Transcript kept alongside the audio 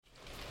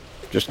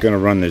Just going to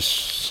run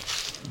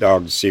this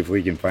dog to see if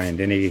we can find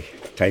any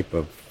type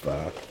of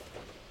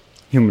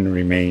human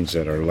remains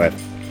that are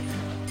left.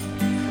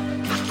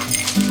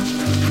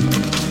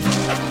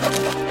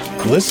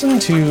 Listen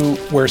to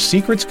Where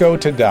Secrets Go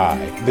to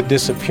Die, The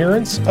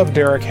Disappearance of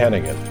Derek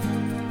Hennigan.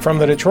 From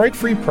the Detroit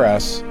Free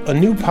Press, a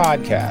new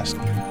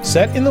podcast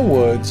set in the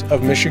woods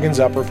of Michigan's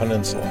Upper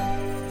Peninsula.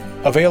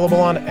 Available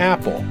on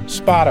Apple,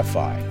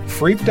 Spotify,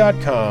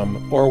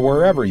 Freep.com, or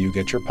wherever you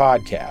get your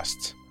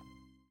podcasts.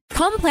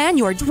 Come plan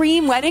your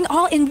dream wedding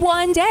all in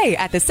one day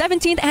at the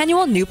 17th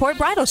Annual Newport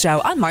Bridal Show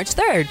on March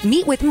 3rd.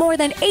 Meet with more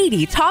than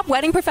 80 top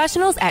wedding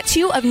professionals at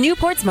two of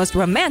Newport's most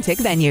romantic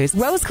venues,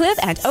 Rose Cliff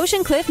and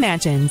Ocean Cliff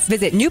Mansions.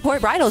 Visit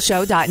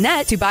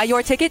newportbridalshow.net to buy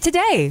your ticket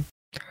today.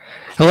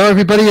 Hello,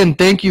 everybody, and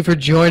thank you for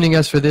joining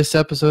us for this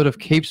episode of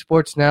Cape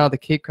Sports Now, the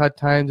Cape Cod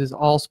Times'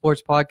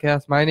 all-sports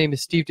podcast. My name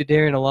is Steve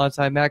Dedarian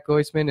alongside Matt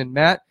Goisman. And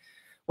Matt,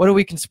 what a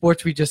week in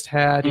sports we just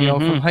had, you know,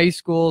 from high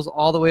schools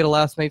all the way to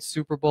last night's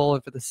Super Bowl.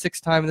 And for the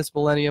sixth time in this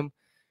millennium,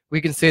 we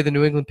can say the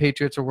New England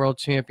Patriots are world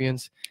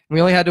champions. And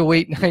we only had to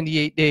wait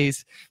 98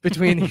 days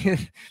between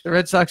the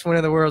Red Sox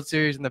winning the World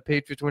Series and the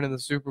Patriots winning the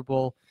Super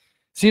Bowl.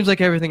 Seems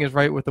like everything is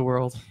right with the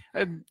world.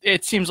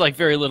 It seems like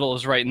very little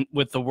is right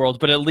with the world,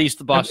 but at least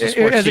the Boston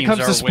sports as teams it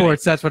comes are to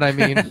sports, that's what I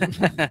mean.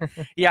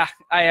 Yeah,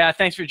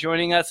 thanks for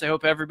joining us. I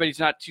hope everybody's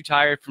not too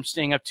tired from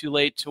staying up too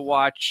late to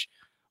watch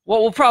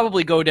what will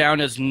probably go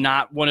down as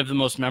not one of the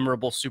most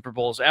memorable Super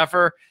Bowls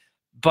ever,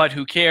 but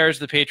who cares?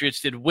 The Patriots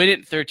did win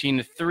it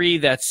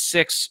 13-3. That's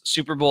 6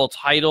 Super Bowl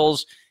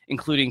titles,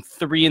 including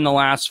 3 in the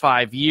last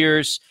 5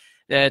 years.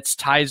 That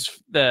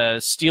ties the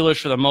Steelers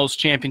for the most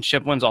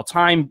championship wins all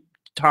time.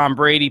 Tom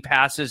Brady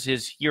passes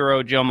his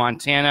hero Joe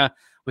Montana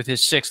with his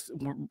 6th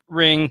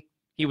ring.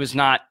 He was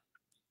not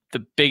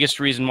the biggest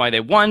reason why they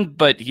won,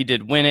 but he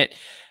did win it.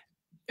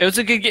 It was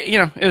a good,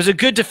 it was a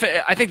good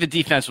defense. I think the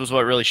defense was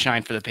what really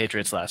shined for the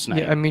Patriots last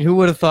night. Yeah, I mean, who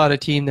would have thought a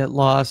team that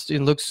lost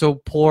and looked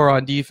so poor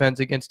on defense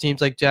against teams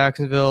like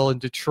Jacksonville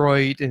and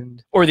Detroit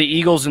or the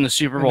Eagles in the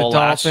Super Bowl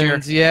last year?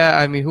 Yeah,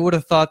 I mean, who would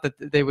have thought that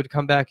they would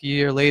come back a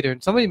year later?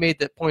 And somebody made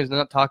that point, and they're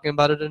not talking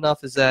about it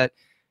enough, is that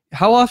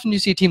how often do you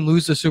see a team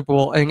lose the Super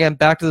Bowl and get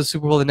back to the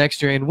Super Bowl the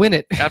next year and win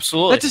it?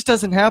 Absolutely. That just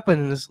doesn't happen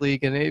in this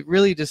league, and it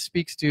really just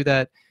speaks to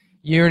that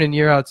year in and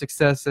year out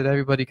success that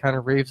everybody kind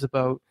of raves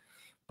about.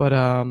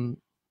 But,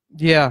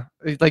 yeah,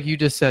 like you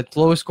just said,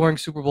 lowest scoring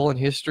Super Bowl in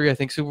history. I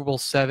think Super Bowl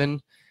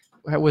 7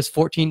 was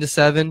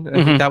 14-7.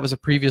 I think that was a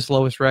previous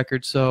lowest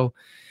record. So,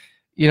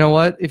 you know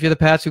what? If you're the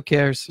Pats, who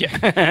cares? Yeah.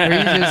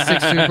 They're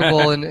 6 Super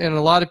Bowl, and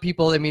a lot of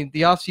people, I mean,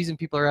 the offseason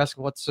people are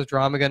asking what's the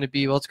drama going to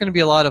be. Well, it's going to be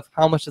a lot of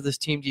how much of this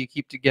team do you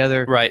keep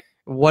together? Right.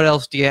 What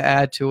else do you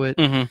add to it?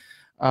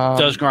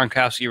 Does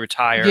Gronkowski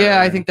retire? Yeah,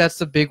 I think that's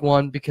the big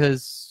one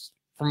because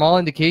from all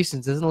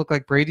indications, it doesn't look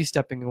like Brady's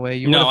stepping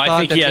away. I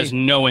think he has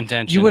no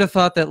intention. You would have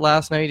thought that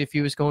last night if he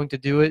was going to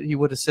do it, he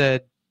would have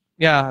said,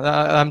 yeah,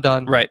 I'm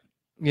done. Right.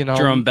 You know,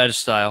 Jerome Bettis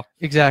style.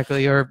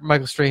 Exactly. Or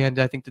Michael Strahan,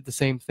 I think, did the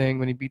same thing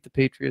when he beat the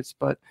Patriots.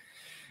 But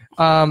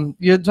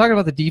you're talking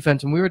about the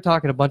defense, and we were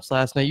talking a bunch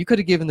last night. You could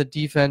have given the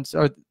defense,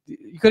 or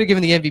you could have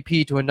given the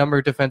MVP to a number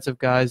of defensive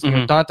guys. You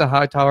know, Donta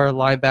Hightower,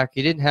 linebacker,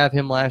 you didn't have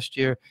him last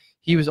year.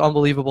 He was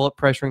unbelievable at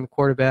pressuring the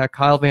quarterback.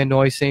 Kyle Van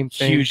Noy, same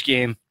thing. Huge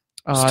game.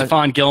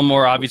 Stephon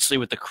Gilmore, obviously,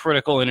 with the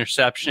critical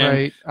interception,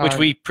 right, which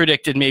we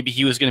predicted maybe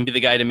he was going to be the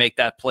guy to make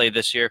that play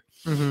this year.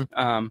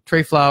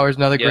 Trey Flowers,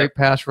 another great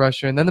pass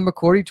rusher. And then the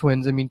McCourty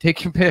twins. I mean,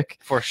 take your pick.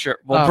 For sure.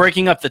 Well,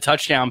 breaking up the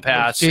touchdown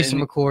pass.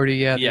 Jason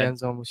McCourty, the end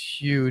zone was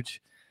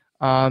huge.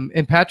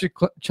 And Patrick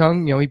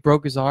Chung, he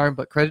broke his arm,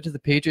 but credit to the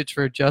Patriots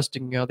for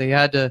adjusting. They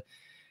had to,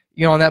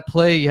 on that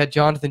play, you had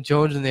Jonathan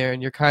Jones in there,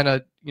 and you're kind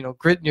of,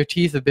 gritting your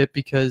teeth a bit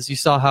because you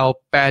saw how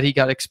bad he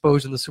got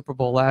exposed in the Super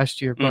Bowl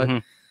last year.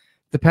 But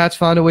the Pats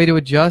found a way to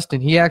adjust,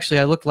 and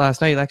I looked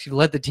last night, he actually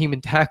led the team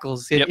in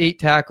tackles. He had 8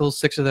 tackles,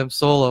 6 of them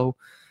solo.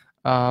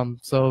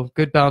 So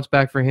good bounce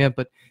back for him.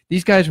 But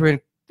these guys were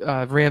in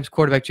Rams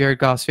quarterback Jared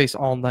Goff's face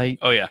all night.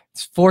 Oh, yeah.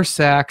 It's 4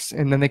 sacks,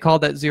 and then they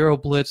called that 0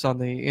 blitz on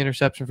the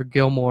interception for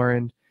Gilmore,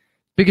 and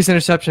biggest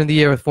interception of the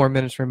year with 4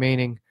 minutes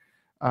remaining.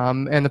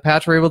 And the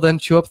Pats were able to then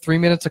chew up 3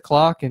 minutes of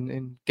clock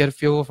and get a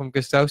field goal from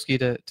Gostowski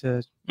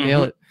to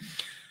nail it.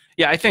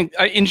 Yeah, I think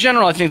in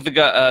general, I think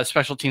the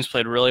special teams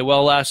played really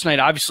well last night.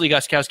 Obviously,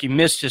 Gostkowski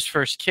missed his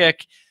first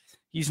kick.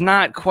 He's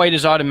not quite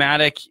as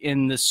automatic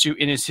in his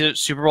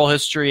Super Bowl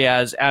history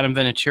as Adam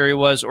Vinatieri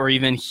was, or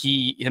even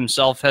he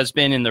himself has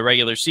been in the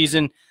regular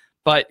season.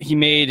 But he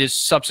made his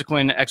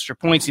subsequent extra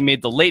points. He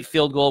made the late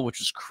field goal, which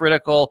was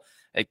critical.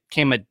 It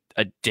came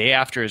a day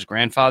after his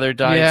grandfather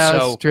died. Yeah,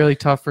 so it's really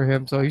tough for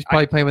him. So he's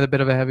probably playing with a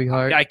bit of a heavy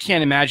heart. I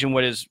can't imagine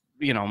what his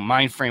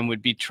mind frame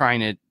would be trying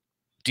to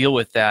deal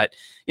with that.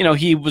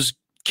 He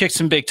kicked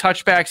some big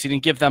touchbacks. He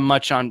didn't give them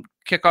much on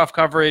kickoff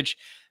coverage.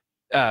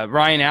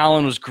 Ryan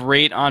Allen was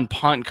great on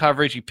punt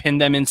coverage. He pinned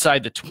them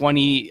inside the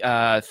 20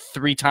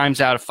 3 times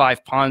out of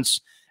 5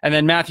 punts. And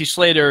then Matthew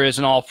Slater is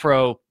an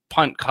all-pro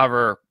punt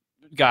cover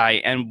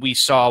guy, and we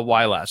saw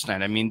why last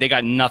night. I mean, they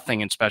got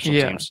nothing in special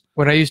teams.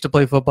 When I used to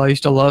play football, I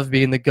used to love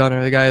being the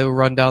gunner, the guy who would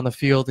run down the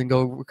field and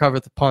go recover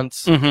the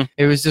punts. Mm-hmm.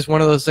 It was just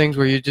one of those things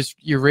where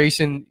you're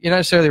racing. You're not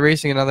necessarily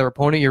racing another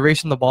opponent. You're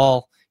racing the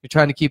ball. You're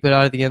trying to keep it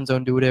out of the end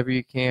zone, do whatever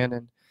you can.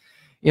 And,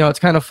 it's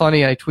kind of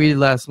funny. I tweeted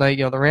last night,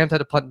 the Rams had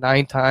to punt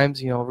 9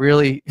 times,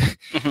 really,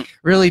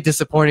 really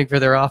disappointing for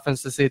their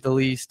offense, to say the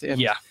least. And,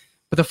 yeah.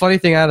 But the funny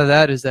thing out of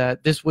that is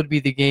that this would be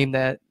the game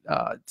that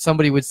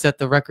somebody would set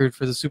the record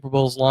for the Super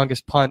Bowl's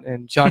longest punt.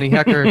 And Johnny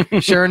Hecker,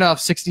 sure enough,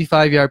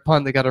 65-yard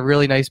punt. They got a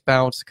really nice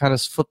bounce, kind of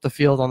flipped the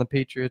field on the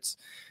Patriots,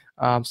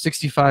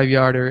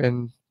 65-yarder.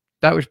 And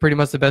that was pretty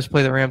much the best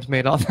play the Rams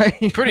made all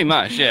night. Pretty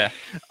much, yeah.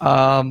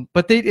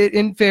 But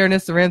in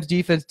fairness, the Rams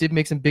defense did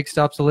make some big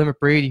stops to limit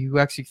Brady, who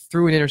actually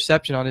threw an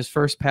interception on his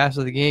first pass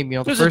of the game.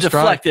 It was a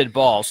deflected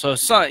ball, so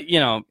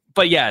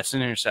but yeah, it's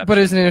an interception. But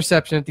it was an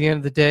interception at the end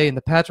of the day, and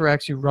the Pats were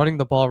actually running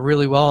the ball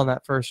really well on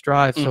that first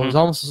drive. So it was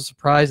almost a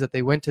surprise that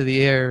they went to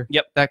the air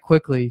that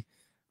quickly.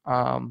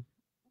 And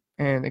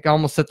it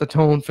almost set the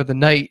tone for the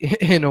night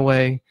in a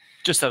way.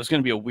 Just that was going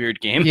to be a weird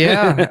game.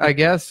 Yeah, I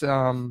guess.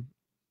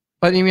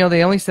 But,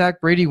 they only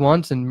sacked Brady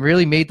once and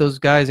really made those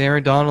guys,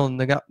 Aaron Donald and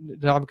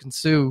Ndamukong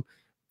Suh,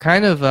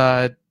 kind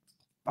of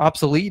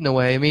obsolete in a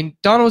way. I mean,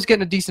 Donald was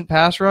getting a decent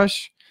pass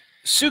rush.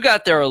 Suh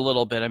got there a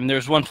little bit. I mean,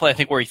 there's one play, I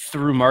think, where he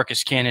threw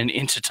Marcus Cannon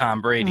into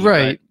Tom Brady.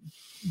 Right.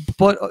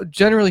 But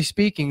generally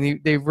speaking,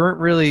 they weren't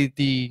really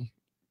the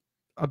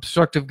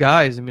obstructive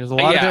guys. I mean, there's a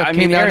lot of it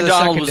came out of the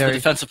Donald secondary. was the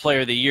defensive player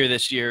of the year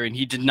this year, and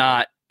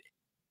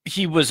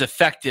he was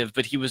effective,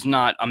 but he was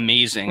not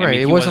amazing. Right. I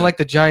mean, it wasn't like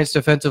the Giants'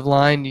 defensive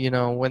line,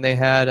 when they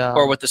had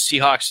or what the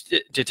Seahawks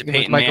did to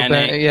Peyton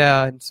Manning.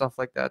 And stuff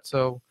like that.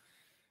 So,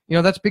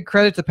 that's big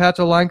credit to Pats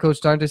O-line coach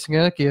Dante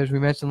Scarnecchia, as we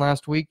mentioned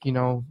last week.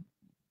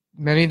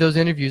 Many of those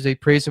interviews, they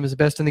praised him as the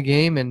best in the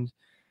game, and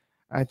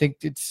I think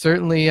it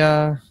certainly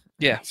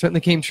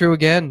certainly came true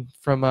again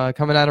from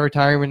coming out of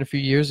retirement a few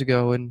years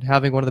ago and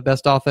having one of the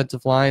best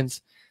offensive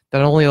lines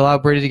that only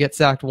allowed Brady to get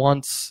sacked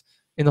once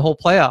in the whole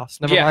playoffs,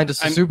 never mind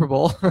just the Super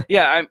Bowl.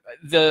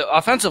 The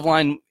offensive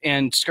line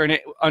and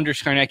under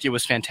Scarnecchia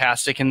was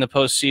fantastic in the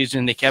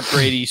postseason. They kept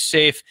Brady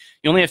safe.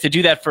 You only have to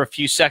do that for a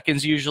few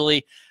seconds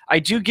usually. I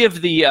do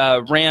give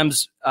the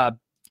Rams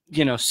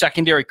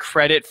secondary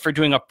credit for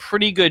doing a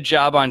pretty good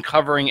job on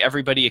covering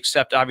everybody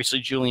except obviously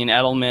Julian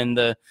Edelman,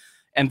 the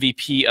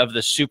MVP of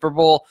the Super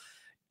Bowl.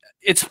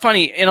 It's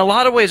funny. In a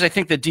lot of ways, I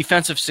think the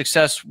defensive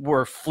success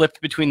were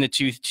flipped between the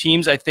two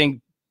teams. I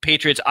think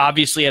Patriots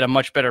obviously had a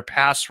much better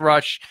pass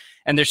rush,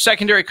 and their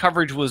secondary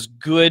coverage was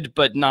good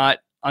but not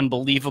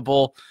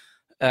unbelievable.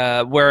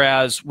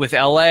 Whereas with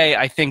LA,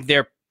 I think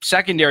their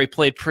secondary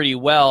played pretty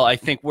well. I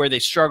think where they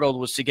struggled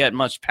was to get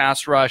much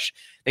pass rush.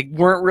 They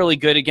weren't really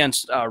good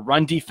against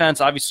run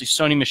defense. Obviously,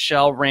 Sony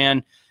Michel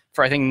ran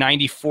for, I think,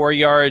 94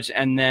 yards,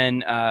 and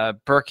then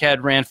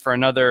Burkhead ran for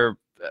another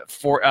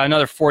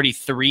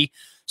 43.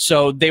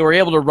 So they were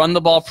able to run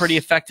the ball pretty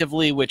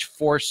effectively, which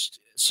forced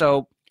 –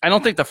 so I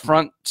don't think the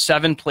front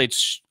seven played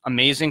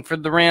amazing for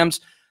the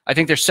Rams. I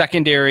think their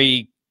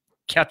secondary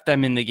kept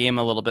them in the game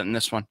a little bit in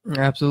this one.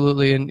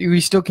 Absolutely. And we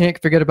still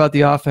can't forget about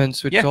the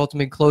offense, which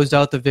ultimately closed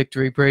out the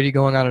victory. Brady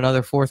going on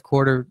another fourth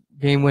quarter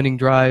game-winning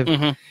drive.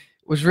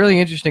 Was really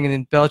interesting, and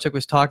then Belichick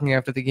was talking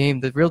after the game.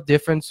 The real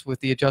difference with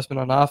the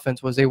adjustment on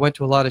offense was they went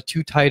to a lot of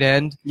 2 tight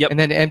end and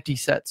then empty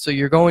sets. So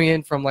you're going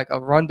in from like a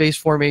run-based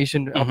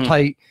formation up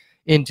tight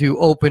into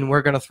open,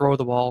 we're going to throw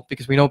the ball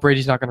because we know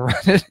Brady's not going to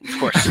run it of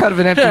course. out of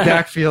an empty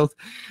backfield.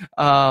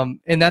 And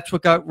that's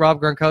what got Rob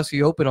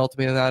Gronkowski open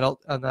ultimately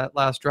on that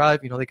last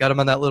drive. They got him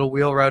on that little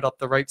wheel route up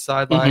the right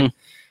sideline.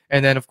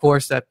 And then, of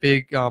course, that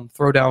big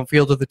throw down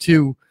field of the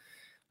 2.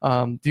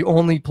 The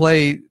only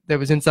play that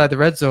was inside the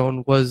red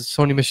zone was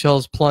Sony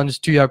Michel's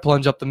 2-yard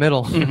plunge up the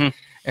middle.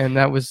 And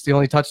that was the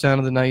only touchdown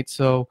of the night.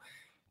 So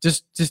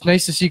just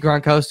nice to see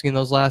Gronkowski in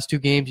those last 2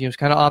 games. He was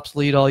kind of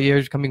obsolete all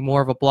year, becoming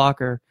more of a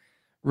blocker,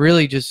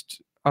 really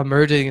just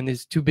emerging in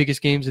these 2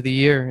 biggest games of the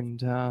year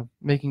and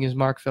making his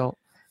mark felt.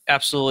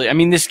 Absolutely. I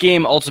mean, this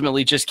game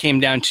ultimately just came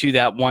down to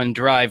that one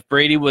drive.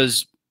 Brady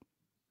was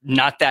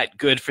not that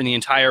good for the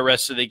entire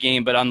rest of the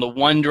game, but on the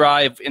one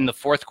drive in the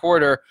fourth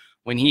quarter,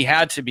 when he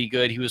had to be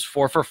good, he was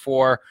 4 for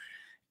 4,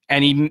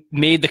 and he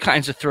made the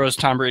kinds of throws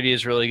Tom Brady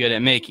is really good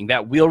at making.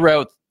 That wheel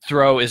route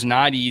throw is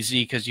not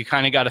easy because you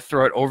kind of got to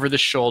throw it over the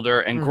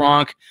shoulder, and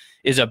Gronk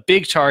is a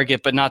big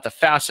target but not the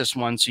fastest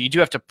one, so you do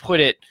have to put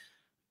it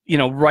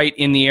right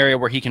in the area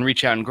where he can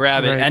reach out and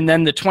grab it. And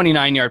then the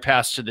 29-yard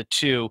pass to the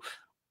 2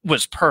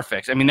 was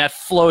perfect. I mean, that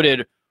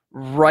floated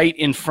right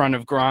in front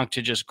of Gronk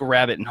to just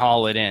grab it and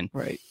haul it in.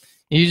 Right.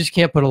 You just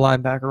can't put a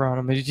linebacker on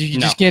him. You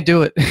just can't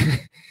do it.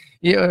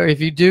 If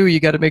you do,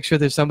 you got to make sure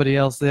there's somebody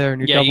else there.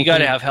 And you got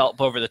to have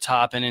help over the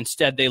top, and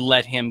instead they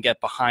let him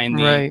get behind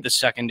the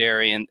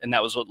secondary, and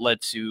that was what led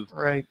to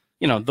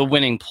the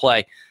winning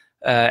play.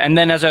 And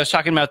then as I was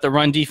talking about the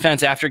run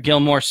defense, after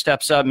Gilmore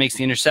steps up, makes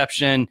the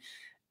interception,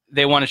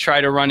 they want to try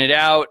to run it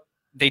out.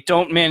 They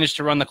don't manage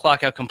to run the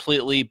clock out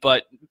completely,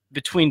 but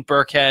between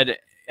Burkhead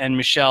and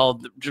Michel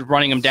just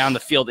running him down the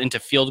field into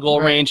field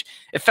goal range,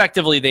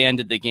 effectively they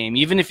ended the game.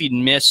 Even if he'd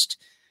missed,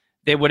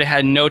 they would have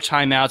had no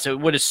timeouts. It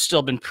would have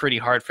still been pretty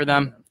hard for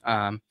them.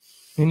 And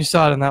you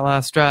saw it in that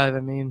last drive. I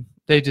mean,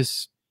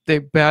 they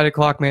bad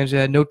clock management.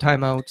 They had no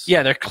timeouts.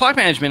 Yeah, their clock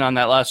management on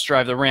that last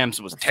drive, the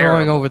Rams, was terrible.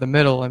 Throwing over the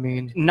middle, I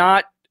mean.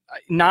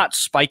 Not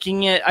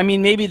spiking it. I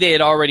mean, maybe they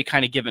had already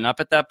kind of given up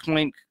at that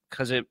point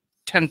because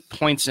 10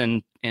 points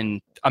in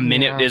a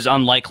minute is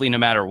unlikely no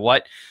matter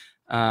what.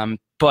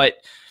 But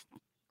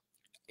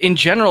in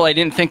general, I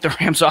didn't think the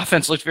Rams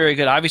offense looked very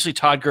good. Obviously,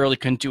 Todd Gurley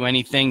couldn't do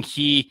anything.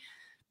 He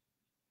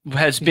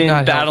has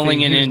been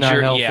battling an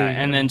injury. Yeah,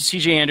 and then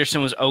C.J.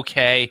 Anderson was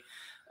okay.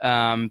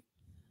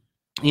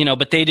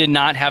 But they did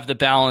not have the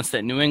balance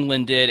that New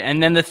England did.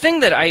 And then the thing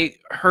that I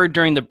heard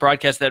during the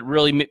broadcast that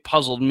really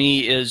puzzled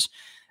me is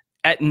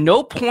at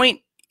no point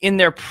in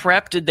their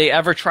prep did they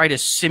ever try to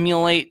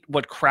simulate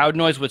what crowd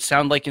noise would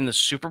sound like in the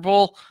Super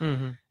Bowl.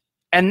 Mm-hmm.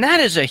 And that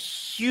is a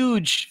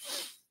huge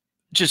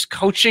just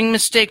coaching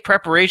mistake,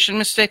 preparation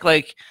mistake.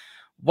 Like,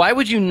 why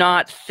would you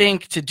not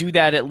think to do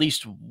that at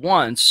least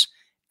once?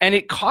 And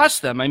it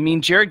cost them. I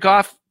mean, Jared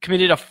Goff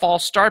committed a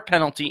false start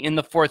penalty in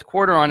the fourth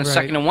quarter on a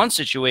 2nd and 1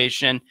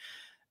 situation,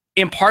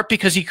 in part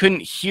because he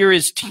couldn't hear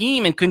his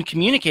team and couldn't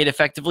communicate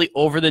effectively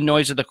over the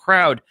noise of the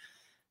crowd.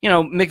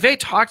 McVay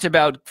talked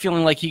about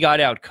feeling like he got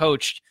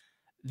out-coached.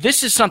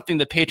 This is something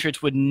the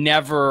Patriots would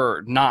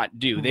never not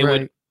do. They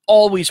would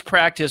always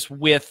practice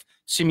with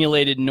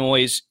simulated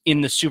noise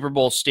in the Super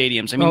Bowl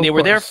stadiums. I mean, they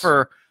were there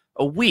for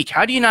a week.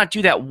 How do you not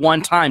do that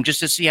one time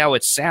just to see how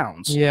it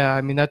sounds? Yeah,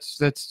 I mean,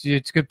 it's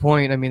a good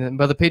point. I mean,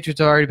 but the Patriots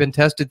have already been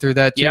tested through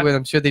that too, and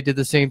I'm sure they did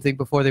the same thing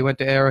before they went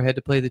to Arrowhead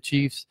to play the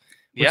Chiefs,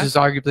 which is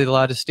arguably the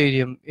loudest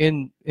stadium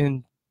in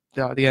the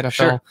NFL.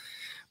 Sure.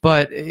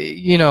 But,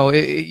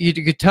 you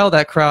could tell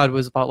that crowd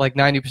was about like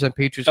 90%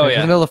 Patriots. In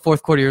the middle of the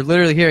fourth quarter, you're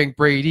literally hearing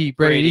Brady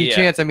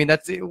chants. I mean,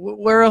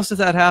 where else does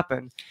that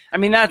happen? I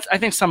mean, I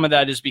think some of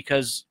that is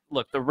because,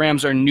 look, the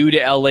Rams are new to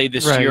LA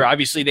this year.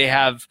 Obviously, they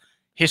have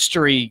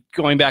history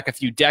going back a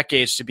few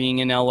decades to being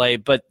in LA,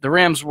 but the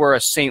Rams were a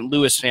St.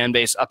 Louis fan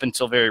base up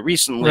until very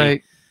recently.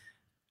 Right.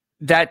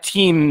 That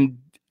team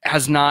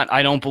has not,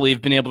 I don't believe,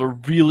 been able to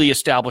really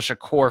establish a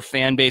core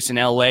fan base in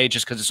LA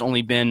just because it's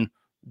only been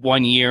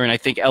 1 year, and I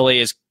think LA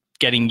is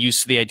getting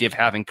used to the idea of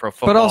having pro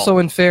football. But also,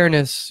 in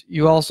fairness,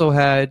 you also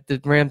had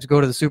the Rams go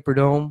to the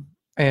Superdome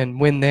and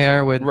win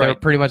there with there were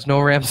pretty much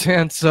no Rams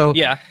fans. So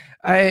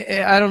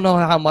I don't know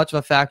how much of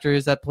a factor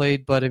is that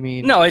played, but I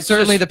mean,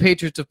 certainly the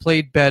Patriots have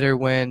played better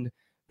when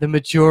the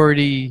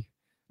majority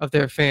of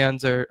their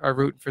fans are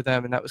rooting for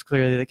them, and that was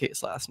clearly the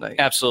case last night.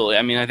 Absolutely.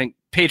 I mean, I think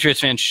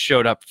Patriots fans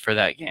showed up for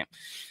that game.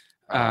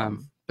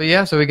 But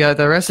yeah, so we got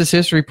the rest is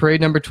history.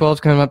 Parade number 12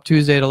 is coming up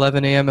Tuesday at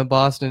 11 a.m. in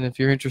Boston if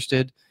you're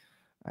interested.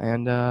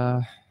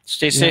 And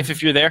stay safe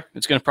if you're there.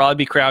 It's going to probably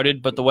be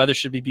crowded, but the weather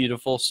should be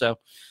beautiful. So,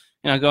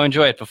 go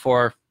enjoy it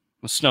before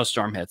a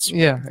snowstorm hits.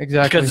 Yeah,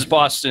 exactly. Because it's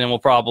Boston, and we'll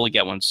probably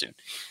get one soon.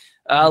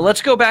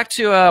 Let's go back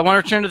to want to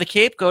return to the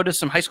Cape, go to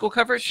some high school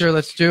coverage? Sure,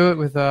 let's do it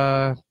with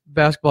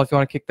basketball if you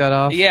want to kick that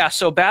off. Yeah,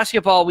 so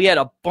basketball, we had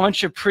a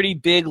bunch of pretty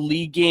big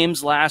league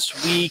games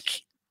last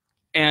week,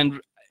 and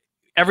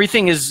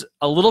everything is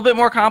a little bit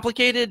more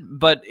complicated,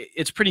 but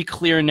it's pretty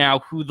clear now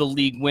who the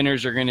league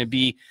winners are going to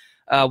be.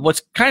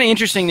 What's kind of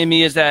interesting to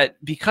me is that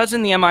because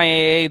in the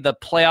MIAA, the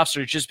playoffs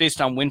are just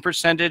based on win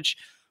percentage,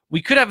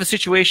 we could have a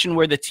situation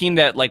where the team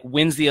that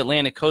wins the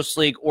Atlantic Coast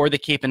League or the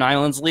Cape and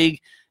Islands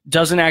League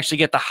doesn't actually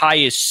get the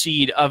highest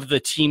seed of the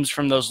teams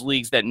from those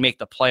leagues that make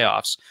the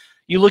playoffs.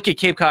 You look at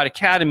Cape Cod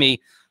Academy,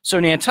 so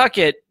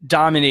Nantucket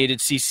dominated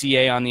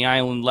CCA on the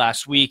island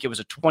last week. It was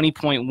a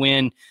 20-point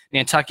win.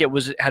 Nantucket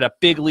had a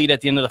big lead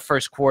at the end of the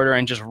first quarter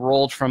and just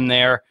rolled from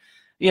there.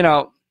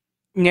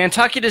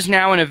 Nantucket is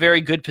now in a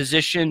very good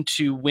position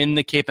to win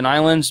the Cape and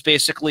Islands.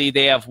 Basically,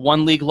 they have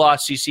one league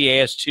loss,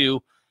 CCA has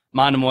 2,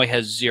 Monomoy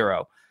has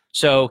 0.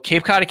 So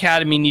Cape Cod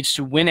Academy needs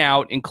to win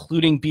out,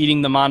 including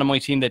beating the Monomoy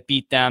team that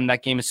beat them.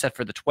 That game is set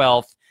for the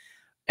 12th.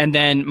 And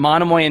then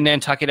Monomoy and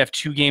Nantucket have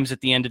 2 games at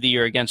the end of the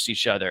year against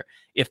each other.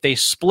 If they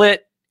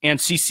split and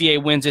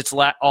CCA wins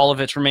all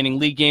of its remaining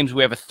league games,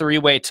 we have a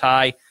 3-way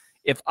tie.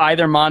 If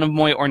either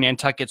Monomoy or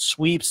Nantucket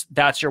sweeps,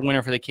 that's your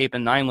winner for the Cape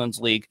and Islands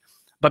League.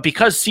 But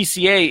because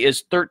CCA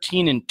is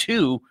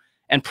 13-2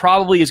 and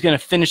probably is going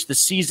to finish the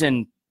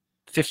season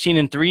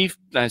 15-3,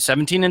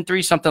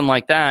 17-3, something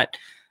like that,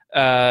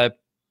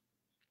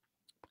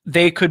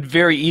 they could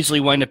very easily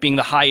wind up being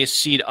the highest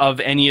seed of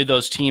any of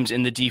those teams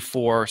in the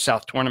D4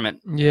 South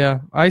tournament. Yeah,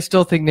 I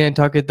still think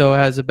Nantucket, though,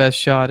 has the best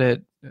shot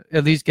at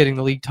least getting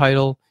the league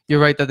title. You're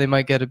right that they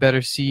might get a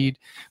better seed,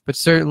 but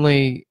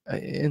certainly,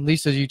 at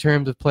least as in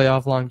terms of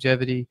playoff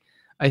longevity,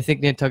 I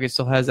think Nantucket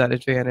still has that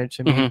advantage.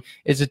 I mean,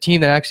 it's a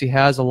team that actually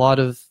has a lot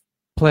of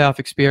playoff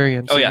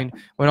experience. I mean,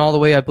 went all the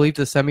way, I believe,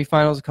 to the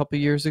semifinals a couple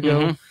of years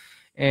ago,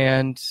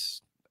 and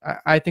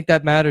I think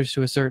that matters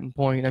to a certain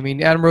point. I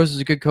mean, Adam Rose is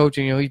a good coach,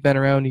 and he's been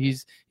around.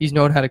 He's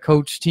known how to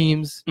coach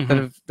teams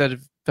that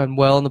have done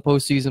well in the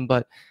postseason.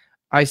 But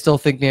I still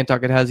think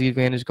Nantucket has the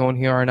advantage going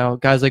here on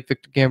out. Guys like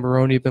Victor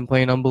Gambaroni have been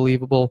playing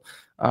unbelievable.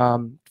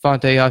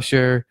 Fonte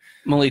Usher,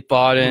 Malik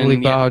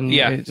Bowden.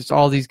 Yeah. Just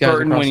all these guys.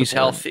 Burton when he's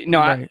healthy. No,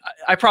 right.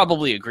 I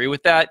probably agree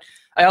with that.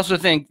 I also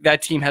think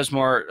that team has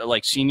more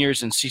like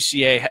seniors, and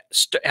CCA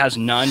has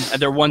none.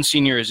 Their one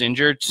senior is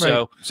injured, so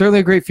right. Certainly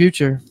a great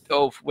future.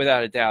 Oh,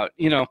 without a doubt.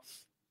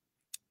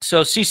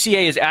 So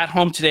CCA is at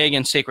home today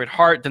against Sacred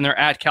Heart. Then they're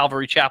at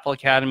Calvary Chapel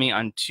Academy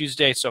on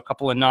Tuesday, so a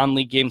couple of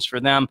non-league games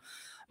for them.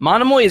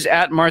 Monomoy is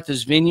at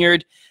Martha's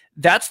Vineyard.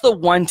 That's the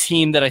one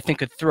team that I think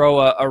could throw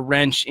a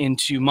wrench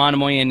into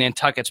Monomoy and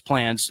Nantucket's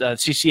plans.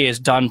 CCA is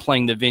done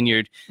playing the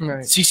Vineyard.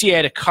 Right. CCA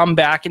had to come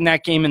back in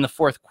that game in the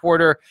fourth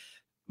quarter.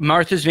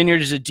 Martha's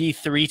Vineyard is a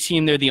D3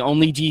 team. They're the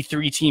only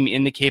D3 team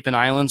in the Cape and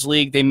Islands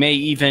League. They may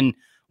even,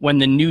 when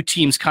the new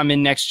teams come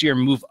in next year,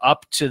 move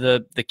up to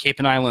the Cape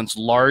and Islands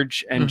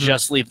large and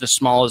just leave the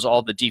small as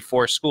all the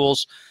D4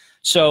 schools.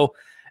 So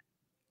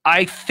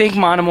I think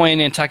Monomoy and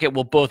Nantucket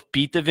will both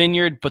beat the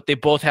Vineyard, but they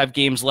both have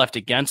games left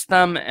against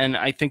them, and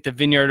I think the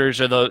Vineyarders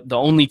are the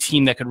only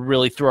team that could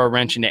really throw a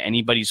wrench into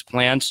anybody's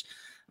plans.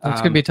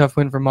 It's going to be a tough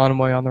win for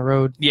Monomoy on the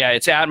road. Yeah,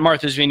 it's at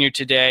Martha's Vineyard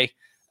today.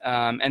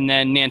 And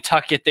then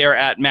Nantucket, they're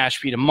at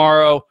Mashpee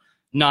tomorrow,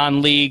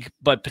 non-league,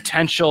 but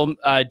potential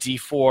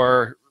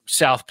D4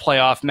 South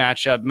playoff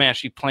matchup.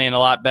 Mashpee playing a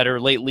lot better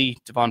lately.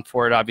 Devon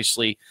Ford,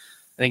 obviously,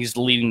 I think he's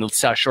leading the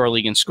South Shore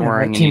League in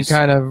scoring. The team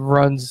kind of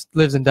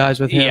lives and dies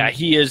with him. Yeah,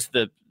 he is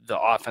the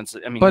offense.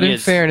 I mean, but in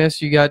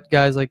fairness, you got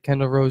guys like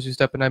Kendall Rose who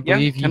step in. I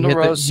believe he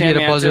hit a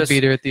buzzer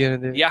beater at the end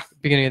of the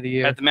beginning of the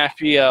year at the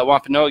Mashpee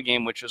Wampanoag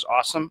game, which was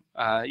awesome.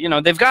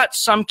 They've got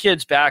some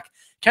kids back.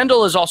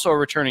 Kendall is also a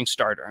returning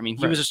starter. I mean,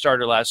 he was a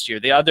starter last year.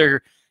 The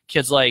other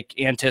kids like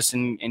Antis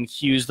and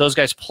Hughes, those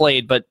guys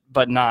played, but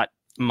not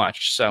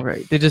much. So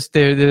right,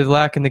 they're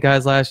lacking the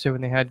guys last year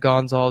when they had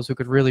Gonzalez who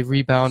could really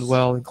rebound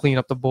well and clean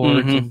up the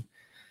boards.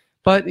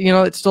 But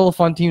it's still a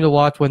fun team to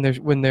watch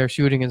when their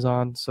shooting is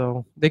on.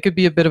 So they could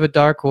be a bit of a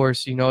dark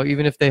horse.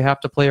 Even if they have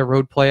to play a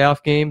road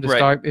playoff game to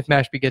start, if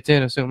Mashpee gets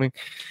in, assuming.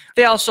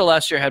 They also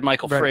last year had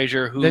Michael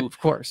Frazier, who of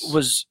course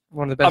was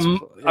one of the best,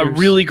 a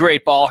really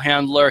great ball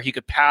handler. He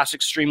could pass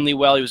extremely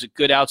well. He was a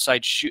good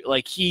outside shoot.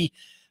 Like he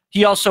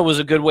also was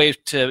a good way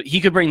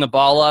he could bring the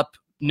ball up,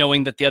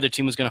 knowing that the other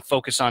team was going to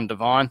focus on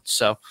Devon.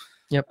 So,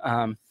 yep.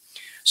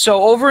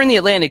 So over in the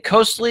Atlantic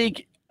Coast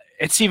League,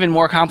 it's even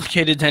more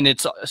complicated than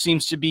it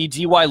seems to be.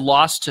 DY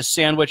lost to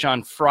Sandwich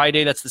on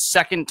Friday. That's the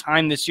second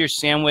time this year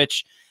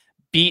Sandwich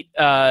beat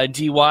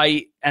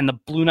DY, and the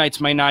Blue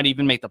Knights might not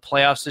even make the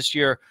playoffs this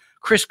year.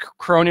 Chris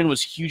Cronin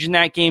was huge in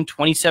that game,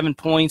 27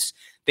 points.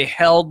 They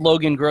held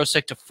Logan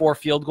Grosek to 4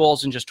 field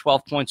goals and just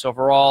 12 points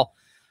overall.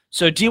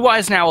 So DY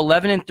is now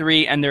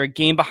 11-3, and they're a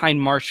game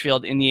behind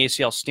Marshfield in the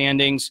ACL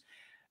standings.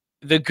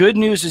 The good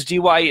news is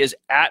DY is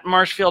at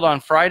Marshfield on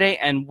Friday,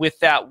 and with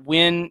that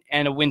win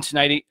and a win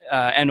tonight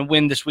and a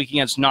win this week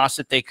against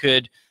Nauset, they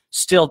could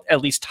still at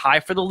least tie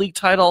for the league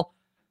title.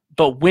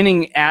 But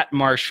winning at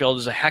Marshfield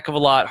is a heck of a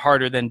lot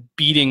harder than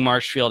beating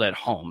Marshfield at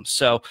home.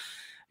 So,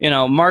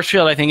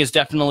 Marshfield, I think, is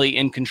definitely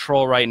in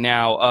control right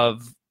now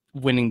of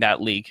winning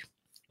that league.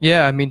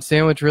 Yeah, I mean,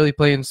 Sandwich really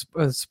playing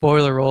a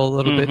spoiler role a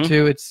little bit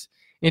too. It's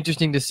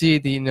interesting to see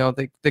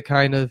the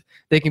kind of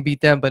they can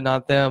beat them but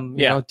not them.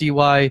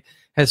 DY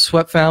has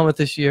swept Falmouth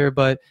this year,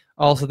 but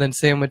also then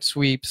Sandwich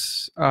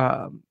sweeps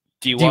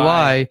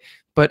DY.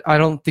 But I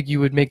don't think you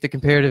would make the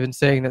comparative in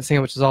saying that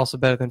Sandwich is also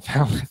better than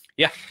Falmouth.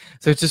 Yeah.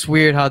 So it's just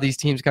weird how these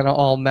teams kind of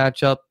all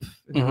match up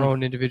in their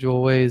own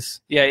individual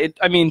ways. Yeah,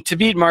 to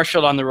beat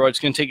Marshfield on the road, it's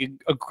going to take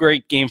a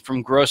great game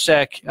from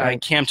Grosek,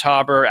 Cam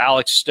Tauber,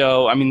 Alex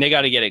Stowe. I mean, they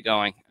got to get it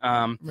going.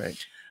 Right.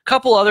 A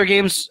couple other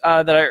games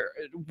that are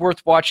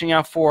worth watching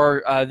out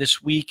for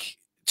this week.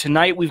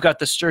 Tonight, we've got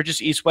the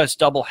Sturgis East-West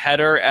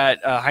doubleheader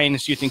at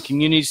Hyannis Youth and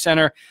Community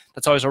Center.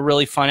 That's always a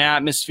really fun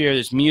atmosphere.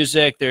 There's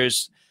music.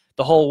 There's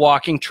the whole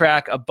walking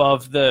track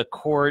above the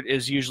court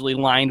is usually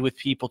lined with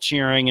people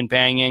cheering and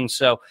banging.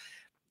 So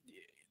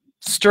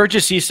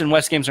Sturgis East and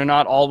West games are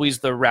not always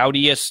the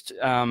rowdiest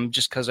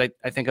just because I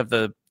think of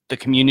the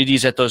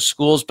communities at those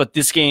schools. But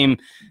this game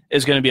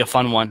is going to be a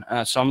fun one.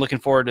 So I'm looking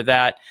forward to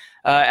that.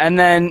 And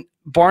then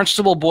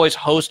Barnstable boys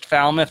host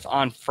Falmouth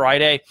on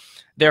Friday.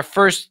 Their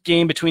first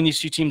game between these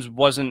two teams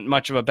wasn't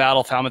much of a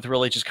battle. Falmouth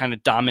really just kind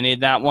of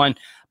dominated that one.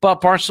 But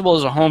Barnstable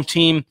is a home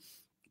team.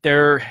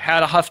 They're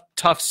had a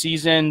tough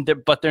season,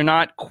 but they're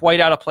not quite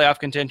out of playoff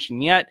contention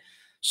yet.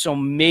 So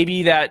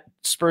maybe that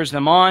spurs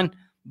them on.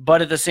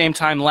 But at the same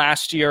time,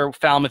 last year,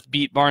 Falmouth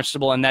beat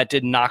Barnstable, and that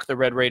did knock the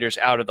Red Raiders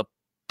out of the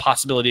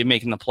possibility of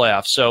making the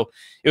playoffs. So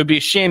it would be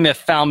a shame if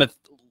Falmouth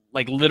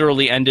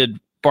literally ended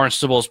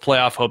Barnstable's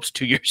playoff hopes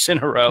 2 years in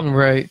a row.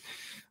 Right.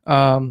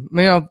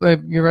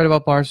 You're right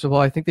about Barnstable.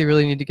 I think they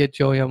really need to get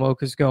Joey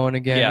Amokas going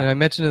again. Yeah. And I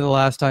mentioned it the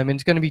last time, and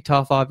it's going to be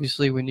tough,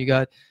 obviously, when you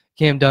got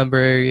Cam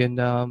Dunbury and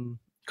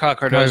Kyle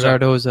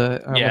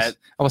Cardoza. I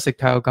almost say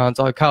Kyle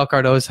Gonzalez. Kyle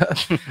Cardoza.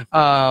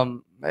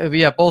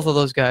 Both of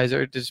those guys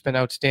are just been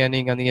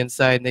outstanding on the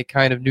inside, and they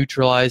kind of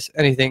neutralize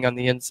anything on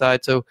the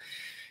inside. So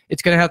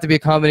it's going to have to be a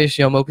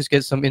combination. Mokas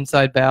gets some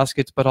inside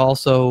baskets, but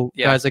also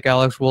guys like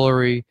Alex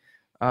Woolery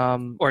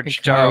or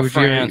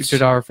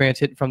Jadaro France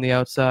hitting from the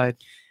outside.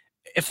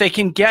 If they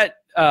can get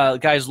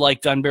guys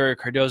like Dunbury or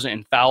Cardozo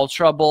in foul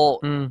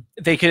trouble,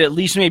 they could at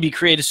least maybe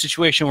create a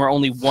situation where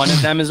only one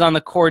of them is on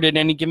the court at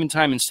any given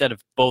time instead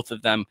of both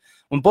of them.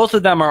 When both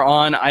of them are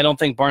on, I don't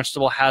think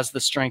Barnstable has the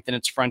strength in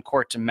its front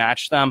court to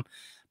match them.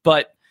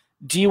 But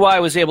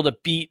DY was able to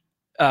beat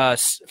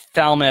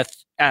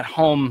Falmouth at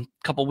home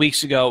a couple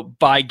weeks ago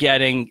by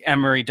getting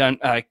Cam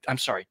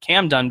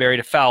Dunbury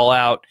to foul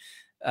out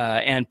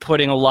and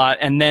putting a lot,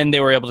 and then they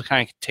were able to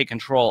kind of take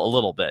control a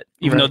little bit,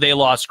 even though they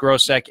lost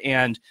Grosek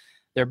and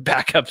their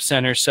backup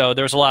center. So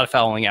there was a lot of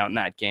fouling out in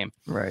that game.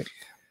 Right.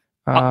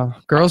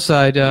 Girls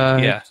side,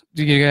 you're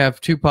gonna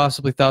have 2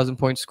 possibly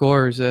 1,000-point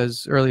scorers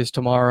as early as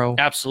tomorrow.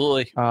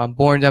 Absolutely.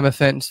 Bourne Emma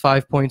Fenton's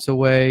 5 points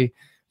away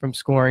from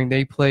scoring.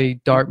 They play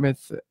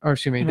Dartmouth, or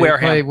excuse me, they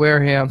play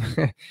Wareham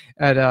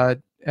at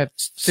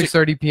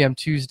 6:30 p.m.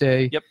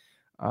 Tuesday. Yep.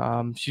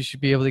 She should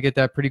be able to get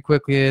that pretty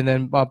quickly. And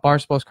then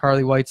Barnstable's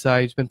Carly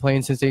Whiteside, who's been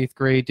playing since 8th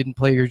grade, didn't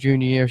play her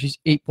junior year. She's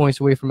 8 points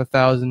away from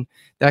 1,000.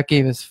 That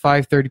game is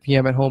 5:30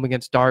 p.m. at home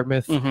against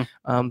Dartmouth.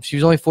 She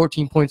was only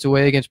 14 points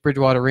away against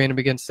Bridgewater Random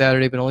against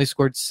Saturday, but only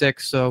scored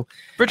 6. So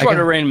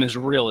Bridgewater Random is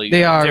really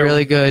they're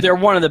really good. They're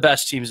one of the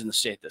best teams in the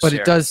state this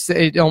year. But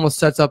it almost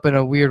sets up in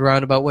a weird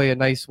roundabout way, a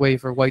nice way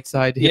for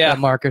Whiteside to hit that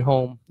mark at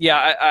home.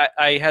 Yeah,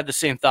 I had the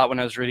same thought when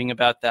I was reading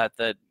about that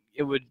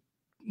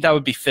that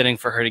would be fitting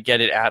for her to get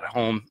it at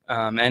home.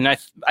 And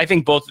I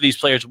think both of these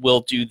players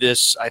will do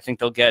this. I think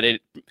they'll get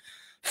it.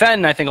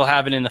 Fenton, I think, will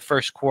have it in the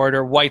first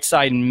quarter.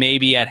 Whiteside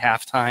maybe at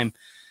halftime.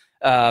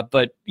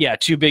 But, yeah,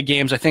 2 big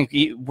games. I think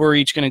we're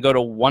each going to go to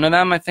one of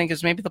them, I think,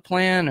 is maybe the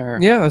plan.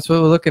 Yeah, that's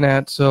what we're looking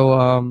at.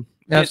 So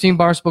I've seen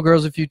Barnstable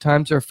girls a few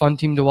times. They're a fun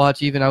team to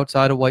watch, even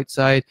outside of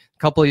Whiteside. A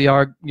couple of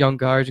young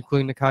guards,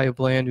 including Nakaya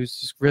Bland, who's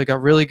just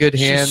got really good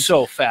hands. She's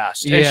so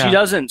fast. Yeah. And she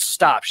doesn't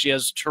stop. She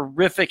has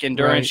terrific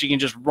endurance. Right. She can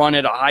just run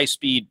at a high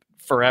speed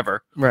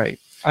forever. Right.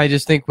 I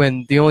just think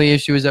the only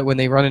issue is that when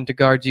they run into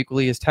guards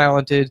equally as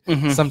talented,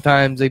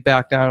 sometimes they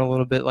back down a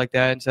little bit like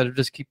that instead of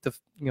just keep the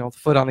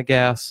foot on the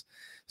gas.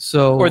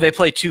 So, or they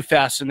play too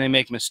fast and they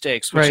make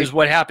mistakes, which is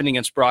what happened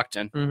against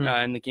Brockton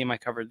in the game I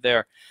covered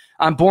there.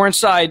 On Bourne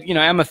side,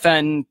 Emma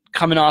Fenton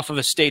coming off of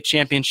a state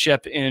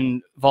championship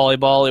in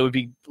volleyball, it would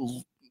be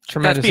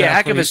tremendous. That'd be a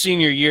heck of a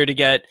senior year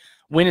to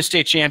win a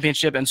state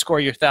championship and score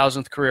your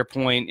 1,000th career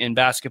point in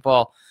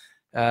basketball.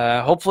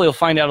 Hopefully, we'll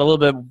find out a little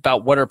bit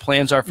about what her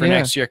plans are for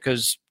next year,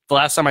 because the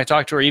last time I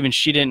talked to her, even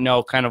she didn't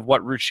know kind of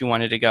what route she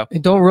wanted to go.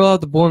 And don't rule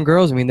out the Bourne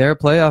girls. I mean, they're a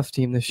playoff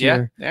team this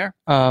year. Yeah,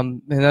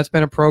 and that's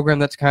been a program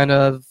that's kind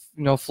of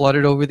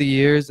flooded over the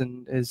years,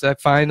 and is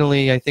that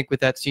finally, I think, with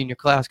that senior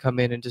class come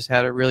in and just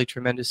had a really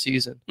tremendous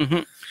season.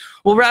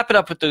 We'll wrap it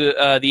up with the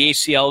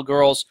ACL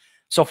girls.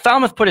 So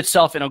Falmouth put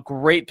itself in a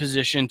great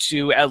position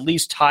to at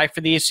least tie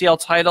for the ACL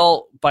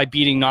title by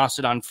beating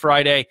Nauset on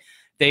Friday.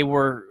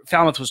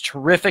 Falmouth was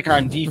terrific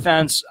on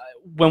defense.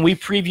 When we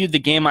previewed the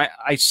game,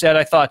 I said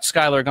I thought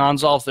Skylar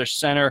Gonzalez, their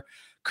center,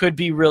 could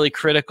be really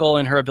critical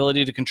in her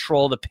ability to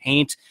control the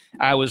paint.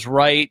 I was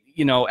right.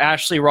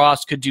 Ashley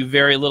Ross could do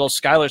very little.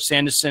 Skylar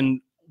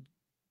Sanderson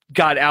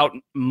got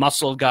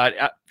out-muscled, got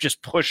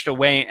just pushed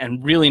away,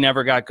 and really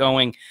never got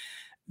going.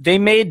 They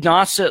made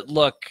Nauset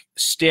look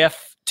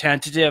stiff,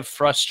 tentative,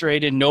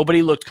 frustrated.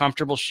 Nobody looked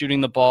comfortable shooting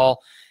the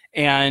ball.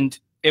 And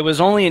it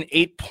was only an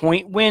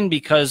 8-point win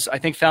because I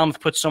think Falmouth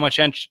put so much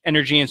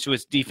energy into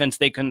its defense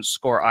they couldn't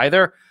score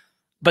either.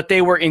 But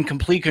they were in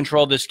complete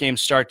control of this game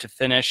start to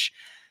finish.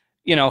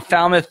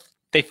 Falmouth,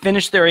 they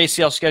finished their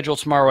ACL schedule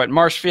tomorrow at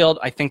Marshfield.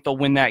 I think they'll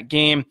win that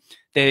game.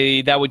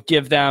 That would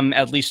give them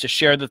at least a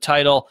share of the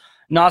title.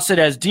 Nauset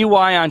has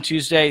DY on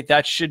Tuesday.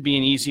 That should be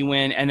an easy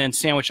win. And then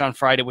Sandwich on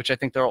Friday, which I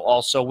think they'll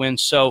also win.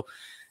 So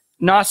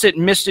Nauset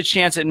missed a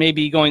chance at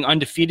maybe going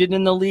undefeated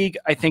in the league.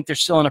 I think they're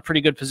still in a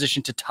pretty good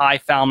position to tie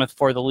Falmouth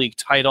for the league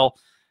title.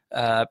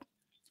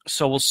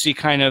 So we'll see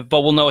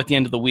but we'll know at the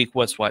end of the week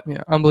what's what.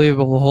 Yeah,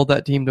 unbelievable. We'll hold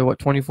that team to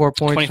 24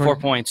 points? 24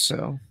 points.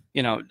 So,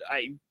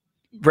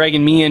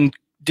 Reagan Meehan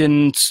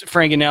didn't,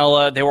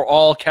 Franganella, they were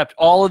all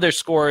of their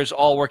scores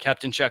were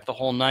kept in check the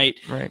whole night.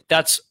 Right.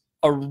 That's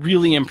a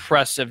really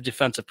impressive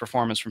defensive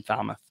performance from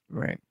Falmouth.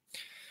 Right.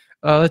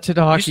 Let's hit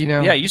the hockey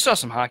now. Yeah, you saw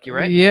some hockey,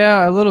 right?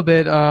 Yeah, a little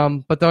bit.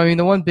 But the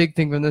one big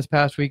thing from this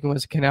past weekend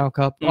was the Canal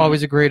Cup.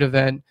 Always a great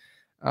event.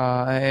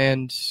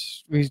 And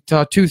we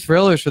saw 2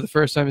 thrillers for the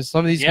first time.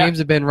 Some of these games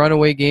have been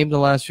runaway games in the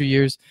last few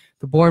years.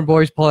 The Bourne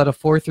boys pull out a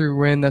 4-3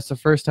 win. That's the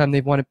first time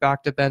they've won it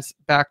back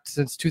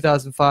since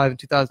 2005 and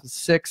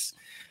 2006.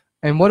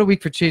 And what a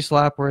week for Chase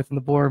Lapworth and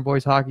the Bourne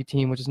boys hockey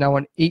team, which is now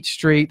on 8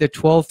 straight. They're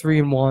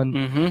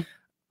 12-3-1.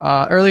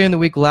 Earlier in the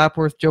week,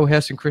 Lapworth, Joe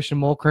Hess, and Christian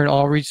Mulkern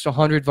all reached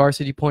 100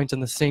 varsity points on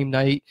the same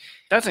night.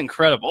 That's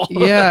incredible.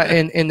 Yeah,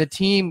 and the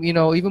team,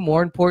 even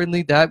more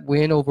importantly, that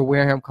win over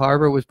Wareham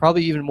Carver was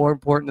probably even more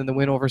important than the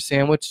win over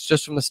Sandwich,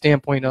 just from the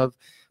standpoint of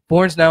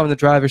Bourne's now in the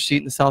driver's seat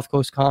in the South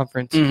Coast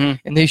Conference,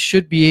 and they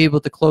should be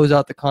able to close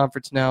out the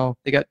conference now.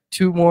 They got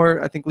 2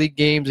 more, I think, league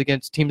games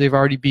against teams they've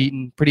already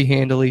beaten pretty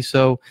handily.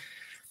 So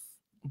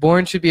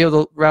Bourne should be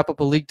able to wrap up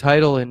a league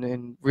title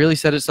and really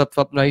set itself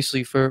up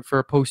nicely for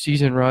a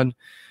postseason run.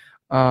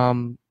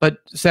 But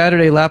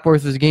Saturday,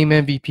 Lapworth is game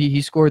MVP.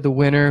 He scored the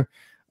winner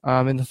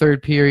in the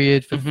third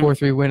period for the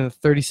 4-3 win in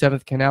the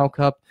 37th Canal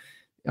Cup.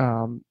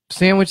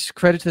 Sandwich,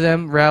 credit to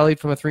them, rallied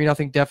from a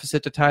 3-0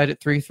 deficit to tie it at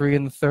 3-3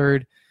 in the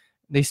third.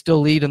 They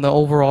still lead in the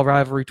overall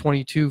rivalry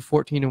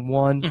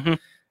 22-14-1.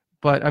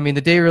 But, I mean,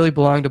 the day really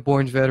belonged to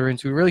Bourne's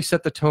veterans, who really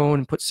set the tone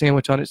and put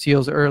Sandwich on its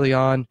heels early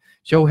on.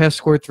 Joe Hess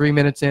scored 3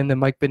 minutes in, then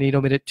Mike Benito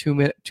made it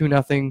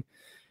 2-0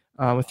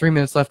 with 3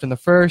 minutes left in the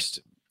first.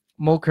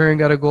 Mo Curran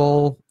got a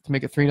goal to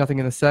make it 3-0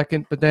 in the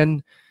second. But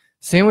then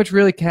Sandwich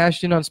really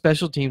cashed in on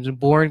special teams, and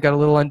Bourne got a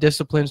little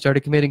undisciplined,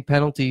 started committing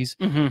penalties.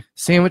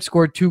 Sandwich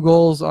scored 2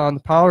 goals on the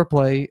power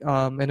play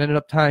and ended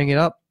up tying it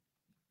up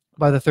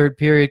by the third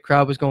period.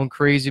 Crowd was going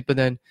crazy, but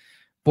then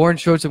Bourne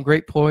showed some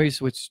great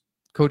poise, which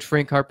Coach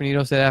Frank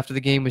Carpenito said after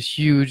the game was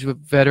huge with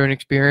veteran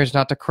experience,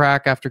 not to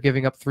crack after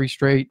giving up 3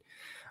 straight.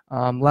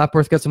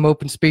 Lapworth got some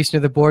open space near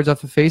the boards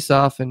off the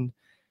face-off, and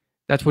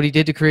that's what he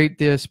did to create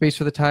the space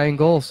for the tying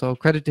goal. So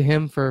credit to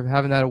him for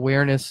having that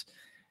awareness.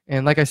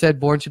 And like I said,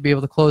 Bourne should be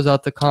able to close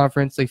out the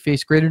conference. They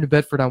face Greater New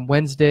Bedford on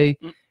Wednesday,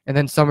 and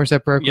then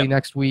Somerset Berkeley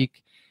next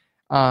week.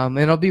 And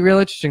it'll be real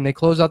interesting. They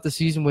close out the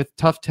season with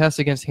tough tests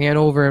against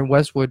Hanover and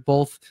Westwood,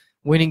 both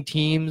winning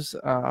teams.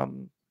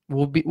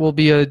 Will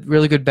be a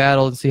really good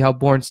battle and see how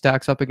Bourne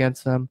stacks up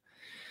against them.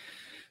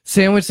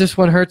 Sandwich, this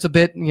one hurts a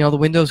bit. You know, the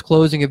window's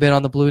closing a bit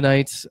on the Blue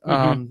Knights.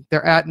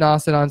 They're at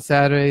Nauset on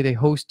Saturday. They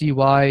host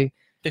DY.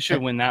 They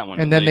should win that one.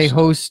 And then they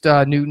host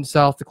Newton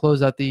South to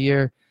close out the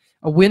year.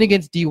 A win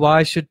against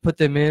DY should put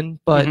them in,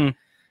 but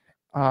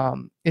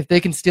if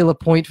they can steal a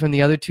point from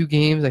the other 2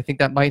 games, I think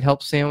that might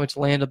help Sandwich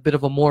land a bit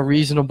of a more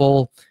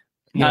reasonable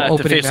opening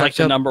to face matchup. Like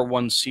the number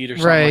 1 seed or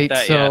something right, like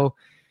that. So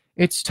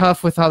it's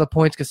tough with how the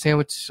points, because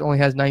Sandwich only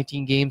has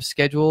 19 games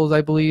scheduled,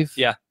 I believe.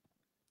 Yeah.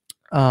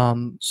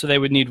 So they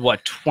would need,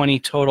 20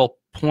 total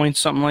points,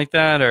 something like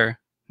that, or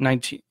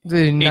 19?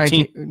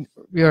 19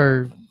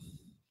 or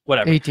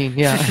whatever. 18,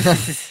 yeah.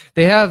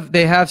 They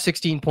have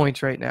 16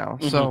 points right now.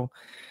 So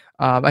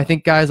I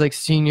think guys like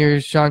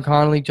seniors, Sean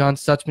Connolly, John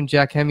Stutzman,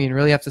 Jack Hemian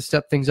really have to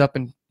step things up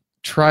and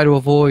try to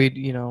avoid,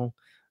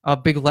 a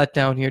big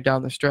letdown here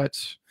down the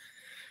stretch.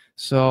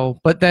 So,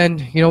 but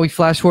then, we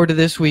flash forward to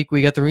this week.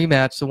 We got the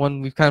rematch, the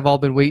one we've kind of all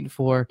been waiting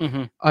for.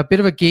 A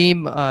bit of a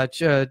game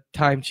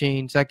time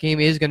change. That game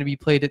is going to be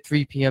played at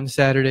 3 p.m.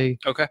 Saturday,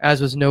 as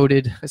was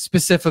noted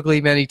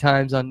specifically many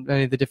times on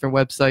many of the different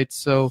websites.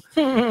 So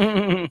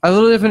a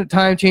little different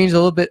time change, a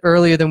little bit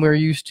earlier than we're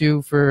used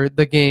to for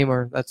the game,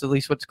 or that's at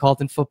least what's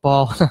called in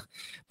football.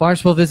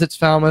 Barnstable visits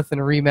Falmouth in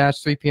a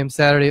rematch, 3 p.m.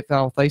 Saturday at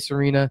Falmouth Ice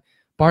Arena.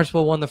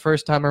 Barnstable won the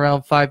first time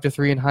around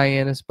 5-3 in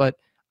Hyannis, but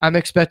I'm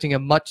expecting a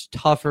much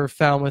tougher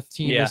Falmouth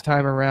team this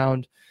time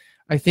around.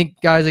 I think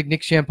guys like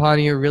Nick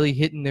Champagny are really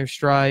hitting their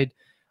stride.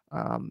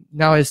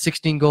 Now has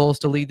 16 goals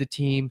to lead the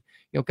team.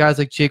 Guys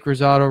like Jake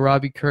Rosado,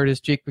 Robbie Curtis,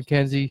 Jake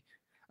McKenzie,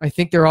 I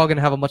think they're all going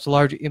to have a much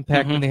larger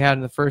impact than they had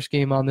in the first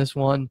game on this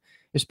one,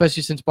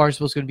 especially since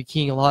Barnstable's going to be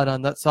keying a lot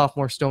on that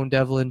sophomore Stone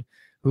Devlin,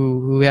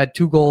 who had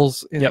 2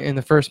 goals in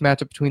the first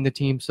matchup between the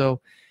teams. So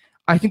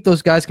I think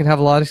those guys can have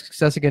a lot of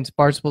success against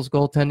Barnstable's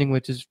goaltending,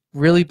 which has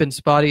really been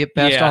spotty at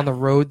best on the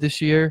road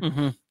this year.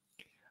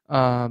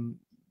 Who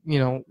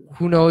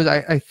knows?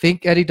 I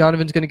think Eddie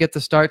Donovan's going to get the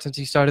start since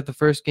he started the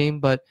first game,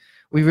 but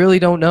we really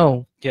don't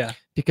know. Yeah.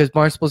 Because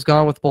Barnstable's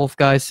gone with both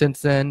guys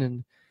since then,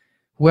 and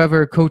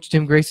whoever Coach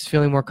Tim Grace is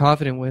feeling more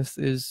confident with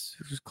is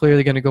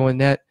clearly going to go in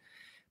net.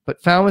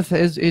 But Falmouth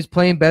is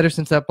playing better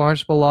since that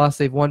Barnstable loss.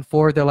 They've won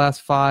 4 of their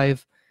last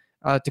 5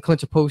 to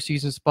clinch a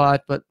postseason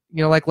spot. But,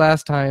 like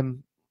last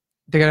time,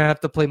 they're going to have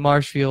to play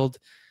Marshfield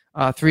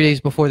 3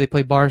 days before they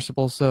play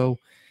Barnstable. So,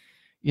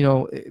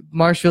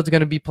 Marshfield's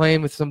going to be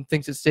playing with some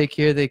things at stake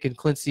here. They can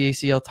clinch the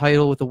ACL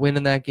title with a win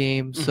in that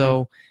game.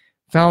 So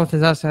Falmouth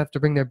has to have to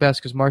bring their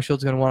best, because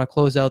Marshfield's going to want to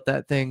close out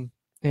that thing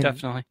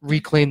and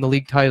reclaim the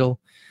league title.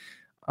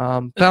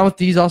 Falmouth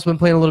D's also been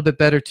playing a little bit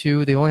better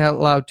too. They only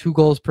allowed 2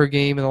 goals per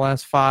game in the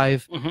last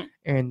 5,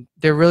 and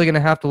they're really going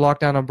to have to lock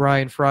down on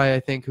Brian Fry, I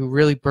think, who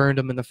really burned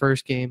them in the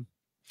first game.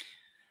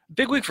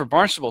 Big week for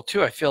Barnstable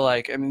too, I feel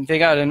like. I mean, they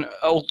got an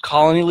old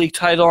Colony League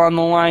title on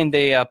the line.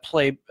 They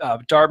play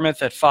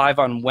Dartmouth at 5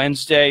 on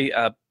Wednesday.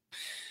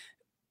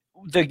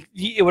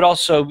 It would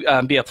also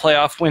be a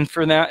playoff win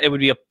for them. It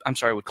would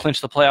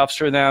clinch the playoffs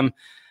for them.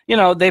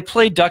 They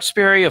played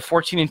Duxbury, a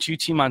 14-2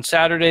 team, on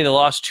Saturday. They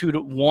lost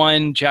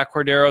 2-1. Jack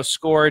Cordero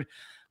scored.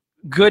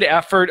 Good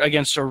effort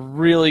against a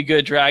really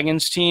good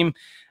Dragons team.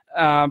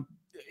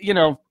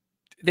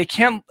 They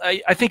can't.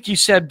 I think you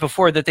said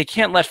before that they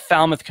can't let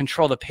Falmouth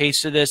control the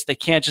pace of this. They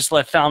can't just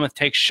let Falmouth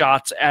take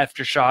shots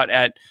after shot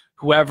at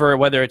whoever,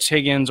 whether it's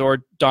Higgins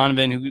or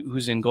Donovan,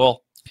 who's in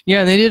goal.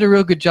 Yeah, and they did a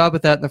real good job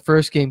with that in the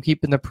first game,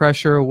 keeping the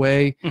pressure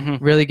away,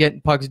 Mm-hmm. really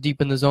getting pucks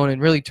deep in the zone,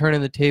 and really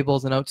turning the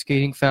tables and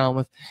outskating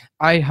Falmouth.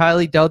 I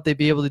highly doubt they'd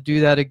be able to do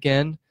that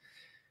again.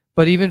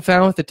 But even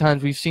Falmouth at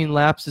times, we've seen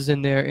lapses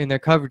in their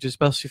coverage,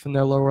 especially from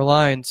their lower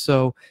line.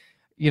 So,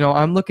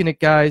 I'm looking at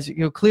guys,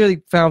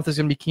 clearly Falmouth is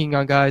going to be keying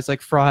on guys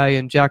like Fry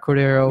and Jack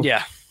Cordero.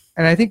 Yeah.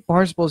 And I think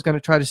Barnstable is going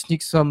to try to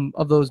sneak some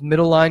of those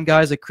middle line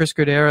guys like Chris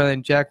Cordero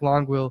and Jack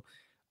Longwill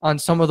on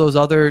some of those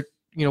other,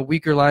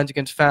 weaker lines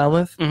against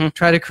Falmouth. Mm-hmm.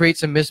 Try to create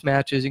some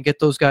mismatches and get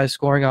those guys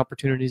scoring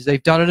opportunities.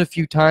 They've done it a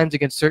few times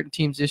against certain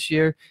teams this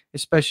year,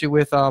 especially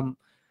with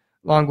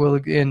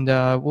Longwill, and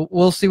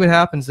we'll see what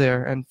happens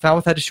there. And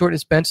Falmouth had to shorten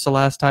its bench the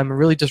last time and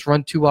really just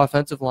run 2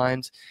 offensive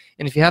lines.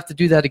 And if you have to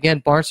do that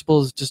again,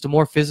 Barnstable is just a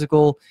more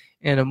physical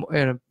and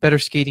a better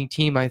skating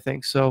team, I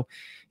think. So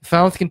if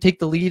Falmouth can take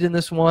the lead in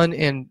this one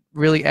and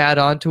really add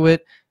on to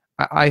it,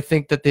 I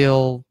think that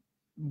they'll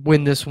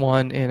win this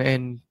one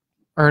and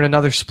earn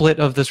another split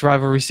of this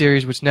rivalry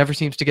series, which never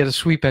seems to get a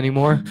sweep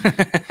anymore,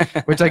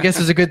 which I guess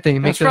is a good thing. It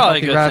makes That's probably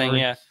it a a good rivalry.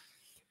 thing,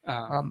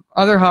 yeah.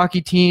 Other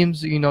hockey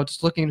teams,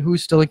 just looking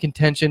who's still in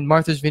contention.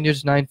 Martha's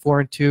Vineyard's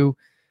 9-4-2.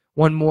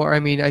 One more. I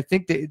mean, I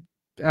think they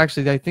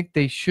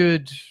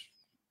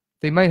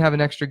might have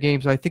an extra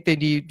game, so I think they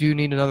do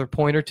need another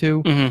point or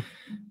two. Mm-hmm.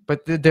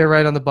 But they're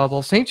right on the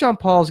bubble. St. John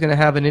Paul is going to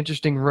have an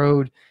interesting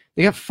road.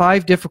 They got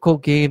 5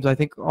 difficult games, I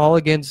think, all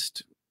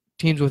against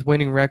teams with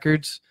winning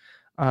records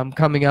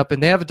coming up,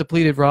 and they have a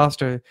depleted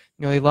roster.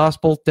 They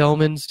lost both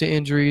Delmans to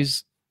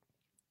injuries,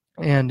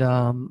 and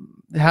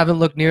haven't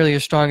looked nearly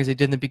as strong as they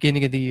did in the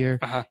beginning of the year,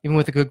 even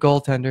with a good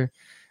goaltender.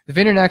 The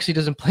Vineyard actually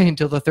doesn't play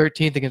until the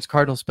 13th against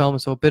Cardinal Spellman,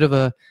 so a bit of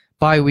a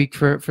bye week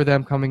for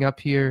them coming up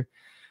here.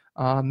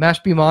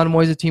 Mashpee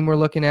Monomoy is a team we're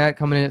looking at,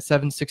 coming in at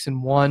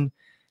 7-6-1.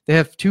 They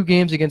have 2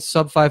 games against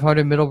sub-500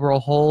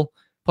 Middleborough Hull,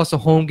 plus a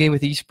home game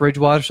with East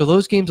Bridgewater. So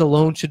those games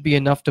alone should be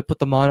enough to put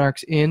the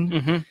Monarchs in.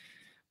 Mm-hmm.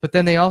 But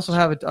then they also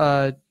have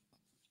a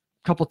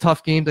couple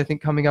tough games, I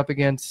think, coming up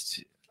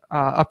against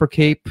Upper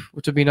Cape,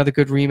 which will be another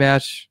good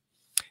rematch.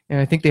 And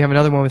I think they have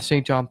another one with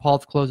St. John Paul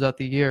to close out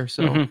the year.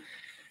 So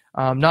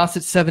Noss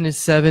at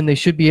 7-7. They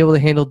should be able to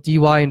handle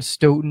DY and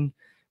Stoughton.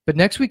 But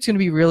next week's going to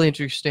be really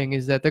interesting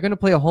is that they're going to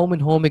play a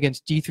home-and-home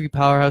against D3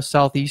 Powerhouse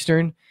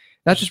Southeastern.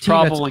 That's Which is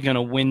probably going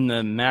to win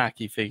the MAC,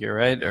 you figure,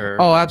 right?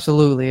 Oh,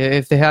 absolutely.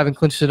 If they haven't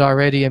clinched it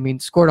already. I mean,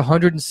 scored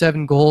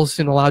 107 goals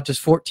and allowed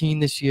just 14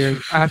 this year.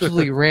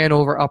 Absolutely ran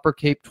over Upper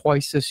Cape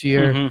twice this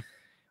year. Mm-hmm.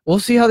 We'll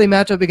see how they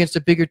match up against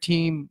a bigger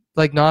team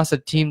like Noss, a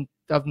team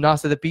of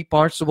Noss that beat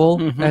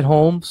Barnstable at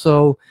home.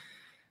 So,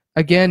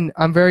 again,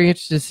 I'm very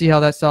interested to see how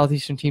that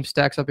Southeastern team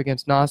stacks up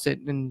against Noss,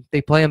 and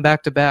they play them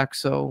back-to-back.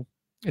 So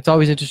it's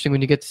always interesting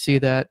when you get to see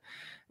that.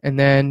 And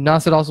then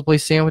Noss also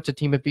plays Sandwich, a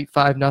team that beat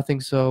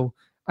 5-0. So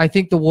I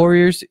think the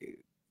Warriors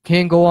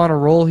can go on a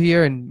roll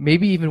here and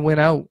maybe even win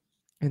out,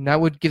 and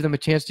that would give them a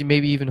chance to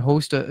maybe even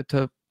host a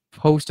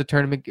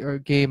tournament or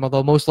game.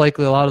 Although most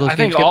likely a lot of those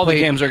games get played.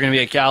 The games are going to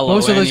be at Gallo.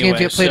 Most of those games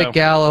get played at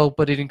Gallo,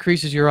 but it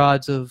increases your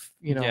odds of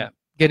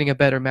getting a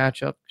better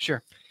matchup.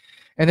 Sure.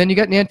 And then you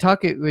got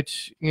Nantucket,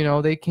 which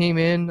they came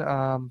in.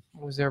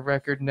 What was their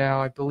record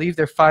now? I believe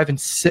they're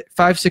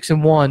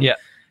 5-6-1. Yeah.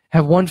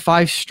 Have won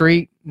 5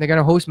 straight. They're going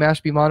to host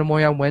Mashpee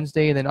Monomoy on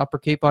Wednesday and then Upper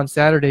Cape on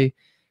Saturday.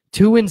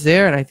 2 wins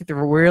there, and I think the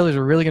Whalers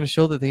are really going to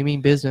show that they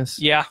mean business.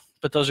 Yeah,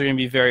 but those are going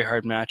to be very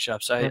hard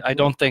matchups. I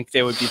don't think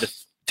they would be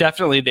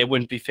definitely they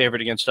wouldn't be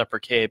favored against Upper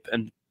Cape,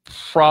 and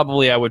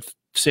probably I would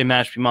say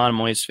Mashpee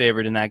Monomoy is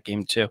favored in that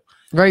game too.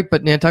 Right,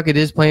 but Nantucket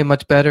is playing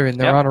much better, and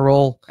they're on a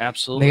roll.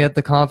 Absolutely. They have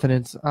the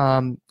confidence.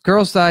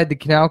 Girls side, the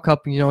Canal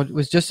Cup, it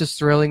was just as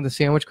thrilling. The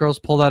Sandwich girls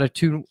pulled out a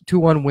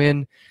 2-1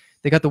 win.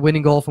 They got the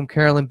winning goal from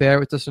Carolyn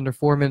Barrett with just under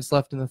 4 minutes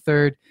left in the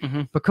third.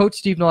 Mm-hmm. But Coach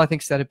Steve Knoll, I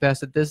think, said it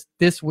best that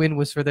this win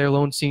was for their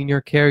lone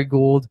senior, Carrie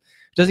Gould.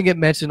 Doesn't get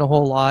mentioned a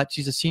whole lot.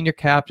 She's a senior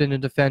captain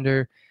and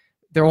defender.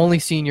 Their only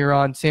senior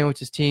on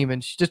Sandwich's team,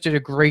 and she just did a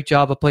great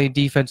job of playing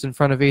defense in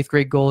front of 8th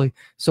grade goalie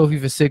Sophie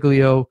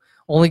Vasiglio.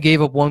 Only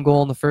gave up 1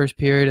 goal in the first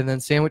period, and then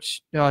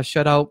Sandwich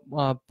shut out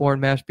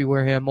Bourne Mashpee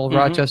Wareham, Old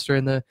Rochester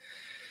in the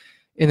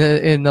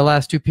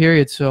last 2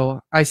 periods.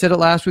 So I said it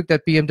last week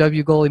that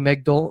BMW goalie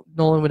Meg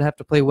Nolan would have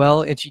to play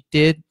well, and she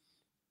did.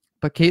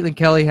 But Caitlin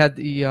Kelly had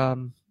the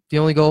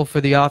only goal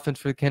for the offense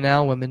for the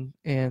Canal women,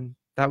 and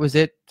that was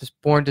it.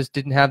 Bourne just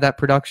didn't have that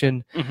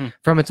production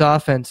from its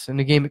offense. In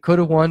the game it could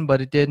have won, but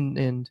it didn't.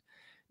 And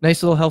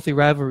nice little healthy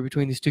rivalry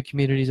between these 2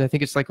 communities. I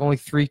think it's like only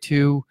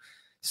 3-2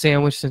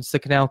 Sandwich since the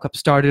Canal Cup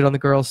started on the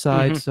girls'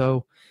 side.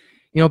 So,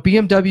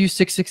 BMW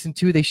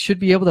 6-6-2, they should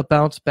be able to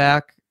bounce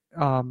back.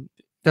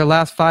 Their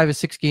last 5 or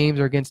 6 games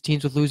are against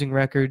teams with losing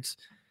records.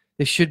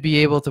 They should be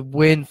able to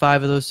win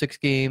 5 of those 6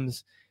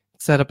 games,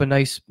 set up a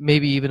nice,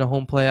 maybe even a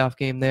home playoff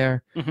game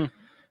there.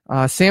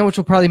 Sandwich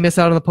will probably miss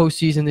out on the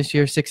postseason this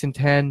year,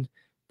 6-10,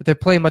 but they're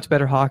playing much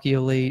better hockey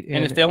of late.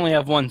 And if they only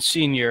have 1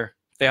 senior,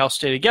 they all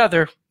stay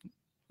together.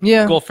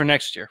 Goal for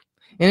next year.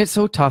 And it's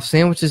so tough.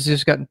 Sandwich has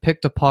just gotten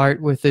picked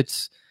apart with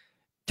its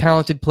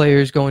talented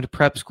players going to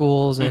prep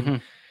schools,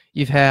 and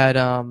you've had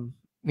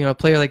a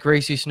player like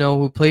Gracie Snow,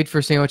 who played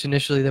for Sandwich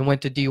initially, then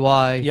went to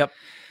DY. Yep.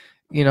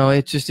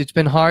 It's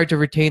been hard to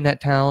retain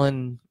that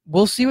talent.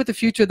 We'll see what the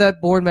future of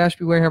that Bourne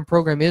Mashpee Wareham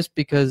program is,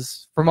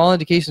 because from all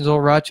indications,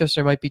 Old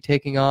Rochester might be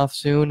taking off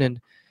soon, and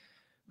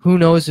who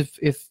knows if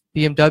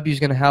BMW is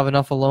going to have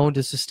enough alone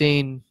to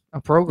sustain a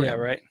program. Yeah,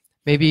 right.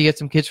 Maybe you get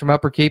some kids from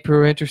Upper Cape who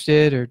are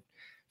interested, or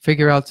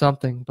figure out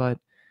something, but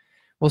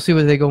we'll see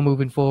where they go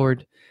moving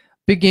forward.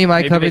 Big game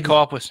I covered. Maybe they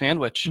co-op with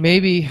Sandwich.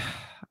 Maybe.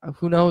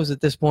 Who knows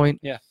at this point?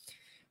 Yeah.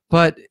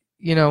 But,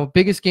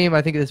 biggest game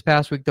I think this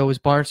past week, though, was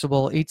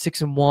Barnstable,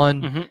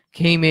 8-6-1,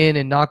 came in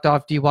and knocked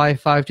off DY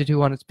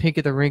 5-2 on its pink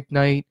at the rink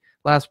night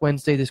last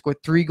Wednesday. They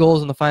scored 3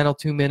 goals in the final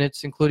 2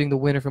 minutes, including the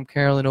winner from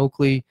Carolyn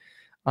Oakley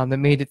that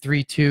made it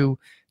 3-2.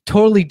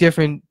 Totally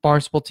different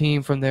Barnstable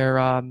team from their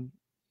 7-3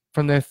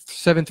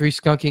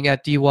 skunking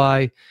at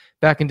DY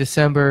back in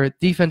December.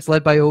 Defense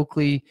led by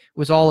Oakley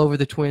was all over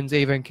the Twins,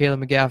 Ava and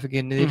Kayla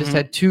McGaffigan. They just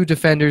had 2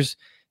 defenders.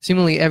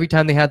 Seemingly every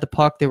time they had the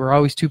puck, there were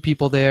always 2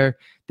 people there.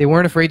 They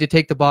weren't afraid to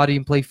take the body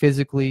and play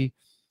physically.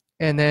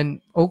 And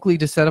then Oakley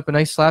just set up a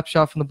nice slap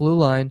shot from the blue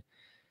line,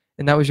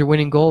 and that was your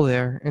winning goal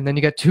there. And then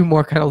you got 2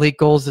 more kind of late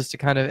goals just to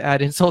kind of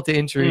add insult to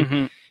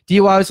injury. DY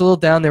was a little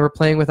down. They were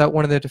playing without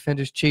one of their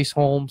defenders, Chase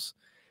Holmes.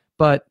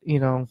 But,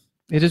 it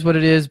is what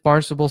it is.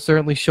 Barnstable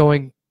certainly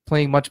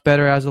playing much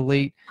better as of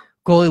late.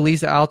 Goalie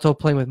Lisa Alto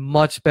playing with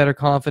much better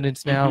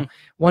confidence now.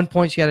 One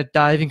point, she had a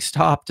diving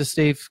stop to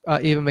save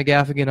Ava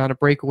McGaffigan on a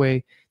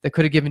breakaway that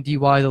could have given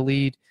DY the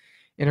lead.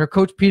 And her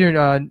coach,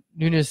 Peter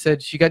Nunes,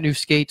 said she got new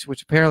skates,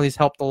 which apparently has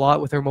helped a lot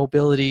with her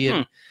mobility.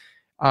 And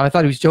I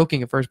thought he was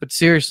joking at first, but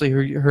seriously,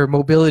 her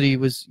mobility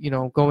was,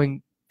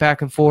 going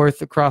back and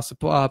forth across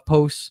the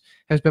posts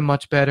has been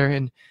much better.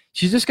 And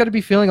she's just got to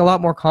be feeling a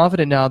lot more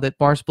confident now that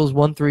Barnstable's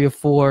won 3 of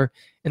 4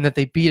 and that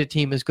they beat a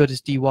team as good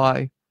as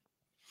DY.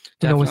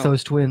 With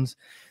those Twins.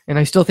 And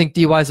I still think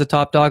DY is the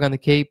top dog on the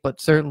Cape,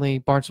 but certainly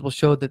Barnstable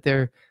showed that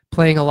they're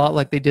playing a lot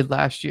like they did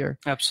last year.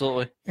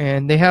 Absolutely.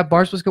 And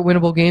Barnstable's got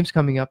winnable games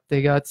coming up.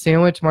 They got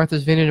Sandwich,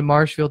 Martha's Vineyard, and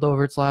Marshfield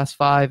over its last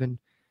 5, and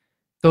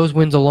those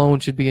wins alone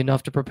should be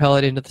enough to propel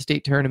it into the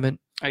state tournament.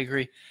 I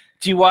agree.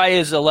 DY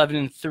is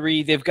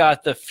 11-3. They've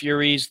got the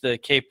Furies, the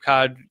Cape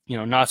Cod,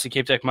 Nazi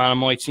Cape Tech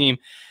Monomoy team.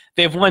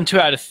 They've won 2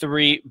 out of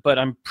 3, but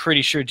I'm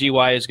pretty sure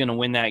DY is going to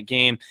win that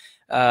game.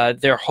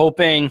 They're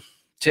hoping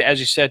to,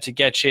 as you said, to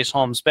get Chase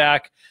Holmes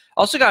back.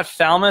 Also got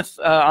Falmouth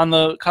on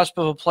the cusp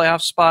of a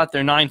playoff spot.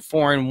 They're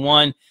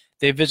 9-4-1.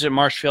 They visit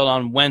Marshfield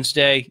on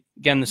Wednesday,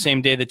 again the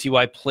same day that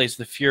DY plays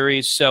the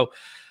Furies. So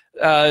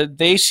the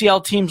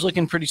ACL team's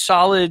looking pretty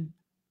solid.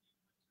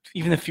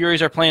 Even the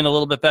Furies are playing a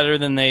little bit better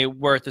than they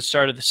were at the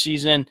start of the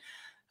season.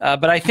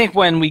 But I think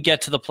when we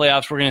get to the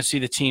playoffs, we're going to see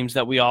the teams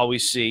that we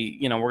always see.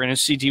 We're going to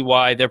see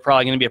DY. They're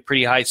probably going to be a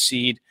pretty high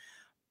seed.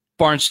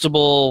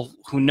 Barnstable,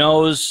 who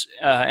knows,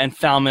 and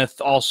Falmouth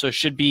also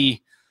should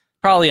be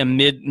probably a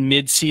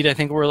mid seed. I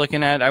think we're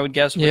looking at, I would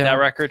guess, with that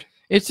record.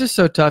 It's just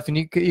so tough, and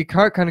your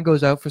heart kind of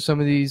goes out for some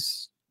of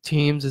these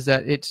teams. Is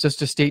that it's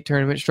just a state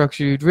tournament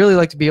structure? You'd really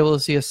like to be able to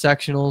see a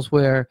sectionals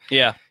where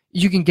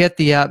you can get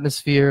the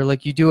atmosphere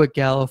like you do at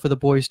Gallo for the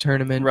boys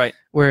tournament, right?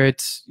 Where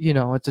it's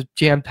it's a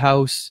jammed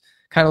house,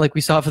 kind of like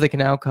we saw for the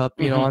Canal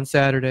Cup, on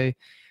Saturday.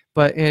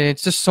 But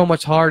it's just so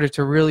much harder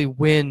to really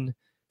win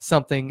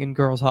something in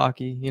girls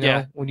hockey,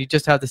 when you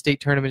just have the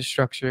state tournament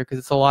structure, because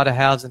it's a lot of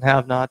haves and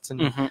have-nots,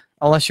 and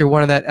unless you're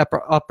one of that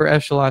upper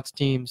echelons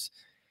teams,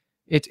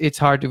 it's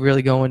hard to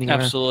really go anywhere.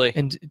 Absolutely.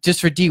 And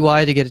just for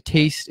DY to get a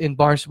taste, in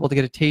Barnstable to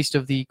get a taste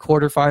of the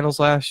quarterfinals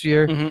last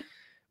year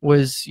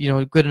was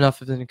good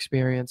enough of an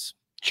experience.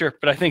 Sure,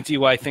 but I think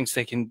DY thinks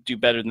they can do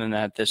better than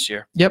that this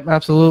year. Yep,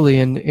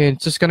 absolutely, and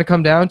it's just going to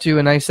come down to,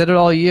 and I said it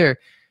all year,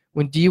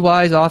 when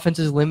DY's offense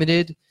is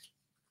limited,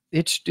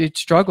 it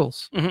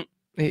struggles.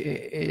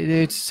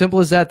 It's simple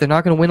as that. They're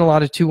not going to win a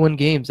lot of 2-1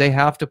 games. They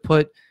have to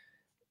put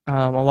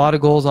a lot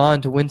of goals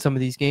on to win some of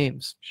these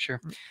games. Sure.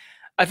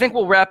 I think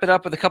we'll wrap it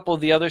up with a couple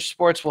of the other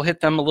sports. We'll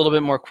hit them a little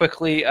bit more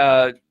quickly.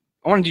 I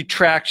want to do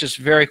track just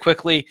very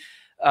quickly.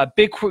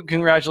 Big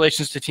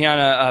congratulations to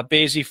Tiana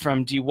Basie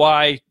from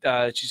DY.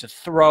 She's a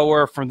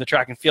thrower from the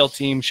track and field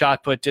team,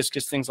 shot put,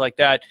 discus, things like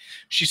that.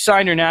 She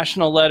signed her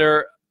national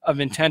letter of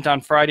intent on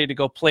Friday to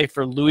go play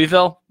for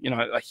Louisville,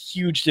 a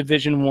huge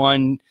Division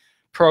I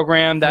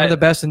program. One of the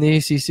best in the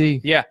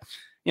ACC. Yeah.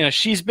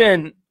 She's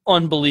been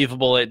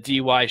unbelievable at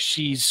DY.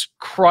 She's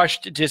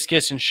crushed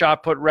discus and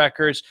shot put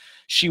records.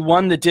 She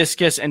won the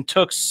discus and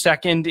took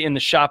second in the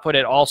shot put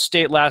at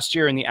All-State last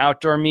year in the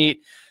outdoor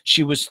meet.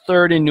 She was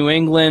third in New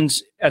England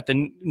at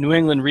the New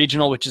England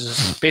Regional, which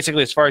is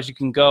basically as far as you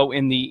can go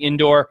in the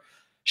indoor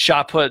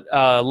shot put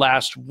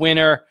last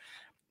winter.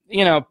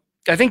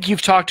 I think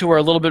you've talked to her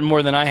a little bit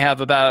more than I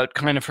have about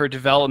kind of her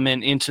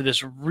development into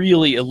this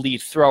really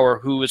elite thrower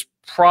who is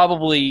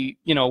probably,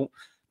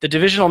 The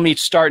divisional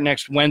meets start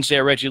next Wednesday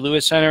at Reggie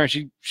Lewis Center,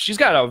 and she's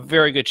got a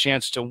very good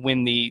chance to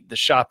win the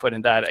shot put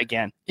in that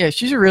again. Yeah,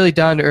 she's a really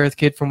down-to-earth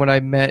kid from what I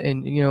met,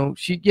 and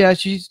she's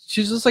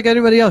just like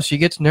everybody else. She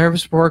gets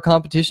nervous before a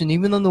competition,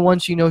 even on the one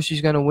she knows she's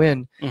going to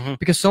win,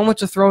 because so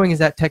much of throwing is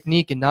that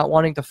technique and not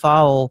wanting to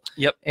foul,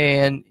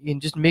 and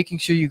just making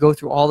sure you go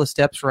through all the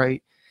steps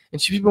right.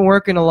 And she's been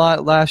working a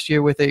lot last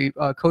year with a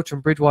coach from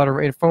Bridgewater,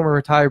 a former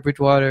retired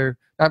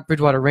not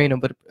Bridgewater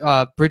Raynham,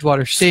 but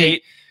Bridgewater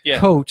State.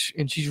 Coach,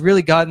 and she's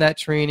really gotten that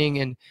training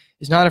and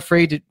is not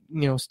afraid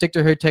to stick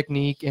to her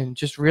technique and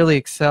just really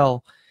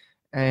excel.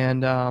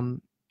 And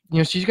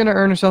she's going to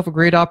earn herself a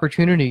great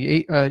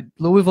opportunity.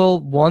 Louisville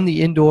won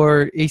the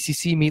indoor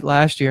ACC meet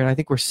last year, and I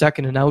think we're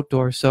second in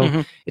outdoor.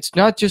 So it's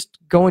not just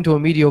going to a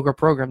mediocre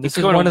program. This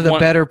is one of the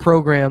better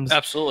programs,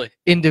 absolutely,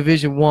 in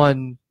Division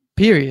I.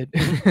 Period.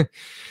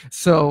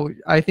 So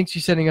I think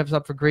she's setting us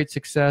up for great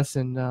success,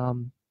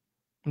 and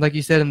like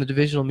you said, in the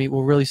divisional meet,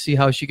 we'll really see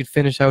how she could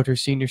finish out her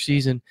senior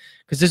season,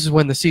 because this is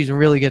when the season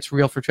really gets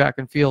real for track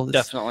and field.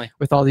 Definitely.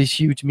 With all these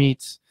huge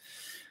meets.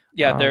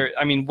 Yeah,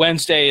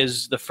 Wednesday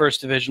is the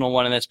first divisional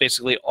one, and that's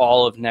basically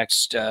all of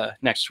next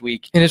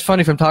week. And it's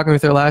funny, from talking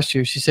with her last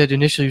year, she said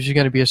initially she was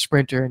going to be a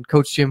sprinter, and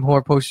Coach Jim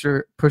Hoare pushed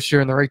her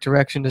in the right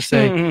direction to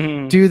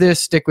say, do this,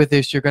 stick with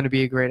this, you're going to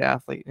be a great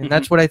athlete. And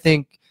that's what I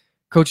think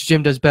Coach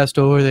Jim does best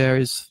over there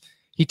is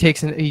he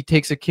takes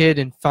a kid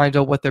and finds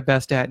out what they're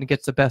best at and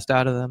gets the best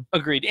out of them.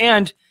 Agreed.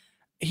 And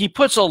he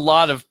puts a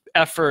lot of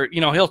effort.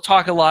 He'll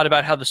talk a lot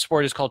about how the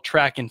sport is called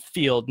track and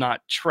field,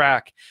 not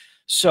track.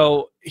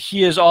 So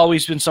he has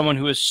always been someone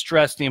who has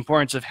stressed the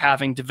importance of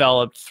having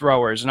developed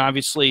throwers. And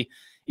obviously,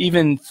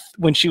 even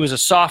when she was a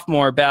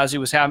sophomore, Bazzi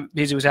was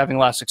having a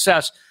lot of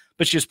success,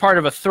 but she was part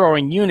of a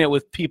throwing unit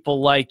with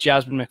people like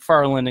Jasmine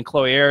McFarland and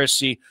Chloe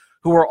Aracey,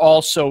 who are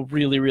also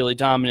really, really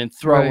dominant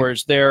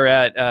throwers. Right. They're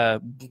at I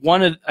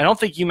don't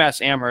think UMass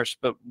Amherst,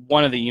 but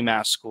one of the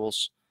UMass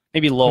schools,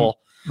 maybe Lowell.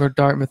 Or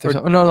Dartmouth or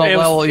something. No,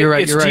 Lowell, you're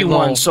right. It's D1,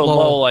 Lowell. So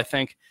Lowell, I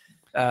think.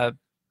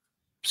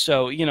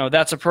 So,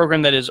 that's a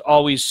program that has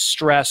always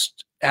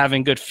stressed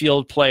having good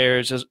field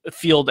players,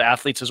 field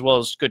athletes, as well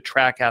as good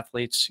track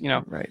athletes,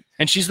 Right.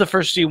 And she's the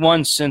first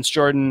D1 since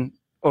Jordan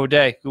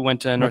O'Day, who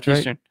went to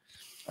Northeastern.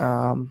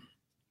 Right.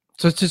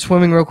 So it's just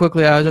swimming real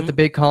quickly. I was at the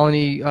Bay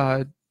Colony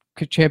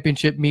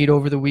championship meet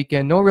over the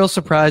weekend. No real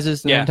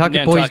surprises. The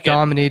Nantucket boys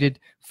dominated.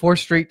 4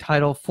 straight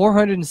title,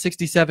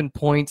 467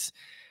 points.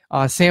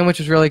 Sandwich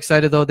was really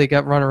excited, though. They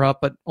got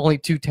runner-up, but only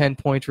 210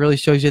 points. Really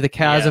shows you the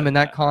chasm in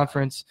that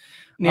conference.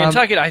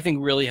 Nantucket, I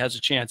think, really has a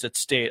chance at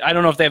state. I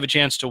don't know if they have a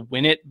chance to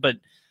win it, but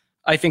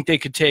I think they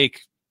could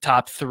take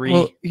top 3.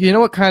 Well, you know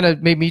what kind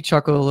of made me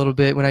chuckle a little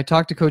bit? When I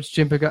talked to Coach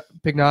Jim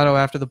Pignato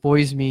after the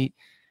boys meet,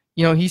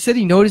 he said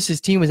he noticed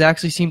his team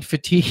seemed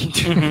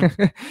fatigued.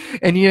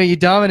 And, you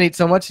dominate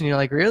so much, and you're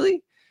like,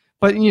 really?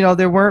 But,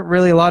 there weren't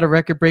really a lot of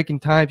record-breaking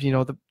times.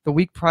 The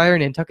week prior,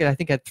 Nantucket, I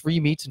think, had 3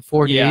 meets in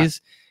 4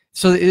 days.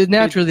 So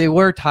naturally, they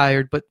were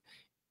tired. But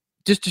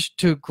just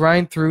to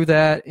grind through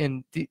that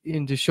and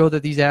to show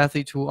that these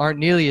athletes who aren't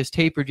nearly as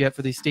tapered yet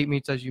for these state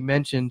meets, as you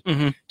mentioned,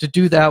 to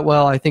do that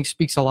well, I think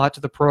speaks a lot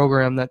to the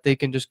program, that they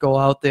can just go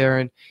out there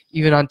and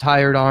even on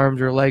tired arms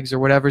or legs or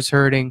whatever's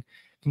hurting,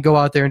 can go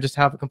out there and just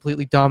have a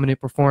completely dominant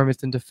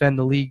performance and defend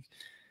the league.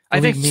 I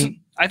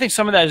think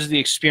some of that is the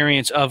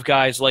experience of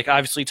guys like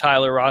obviously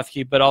Tyler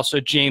Rothke, but also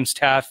James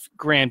Taff,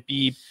 Grant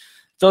Beebe.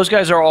 Those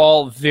guys are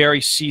all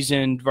very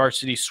seasoned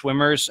varsity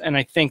swimmers, and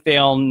I think they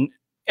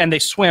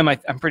swim.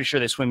 I'm pretty sure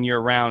they swim year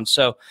round.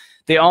 So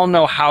they all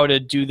know how to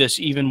do this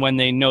even when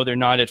they know they're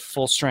not at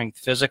full strength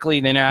physically.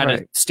 They know how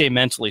to stay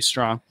mentally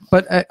strong.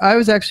 But I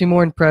was actually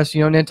more impressed.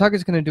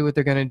 Nantucket's going to do what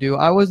they're going to do.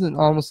 I wasn't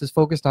almost as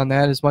focused on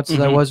that as much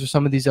as I was with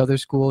some of these other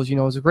schools. It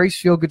was a great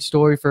feel-good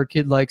story for a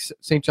kid like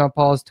St. John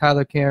Paul's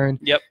Tyler Caron,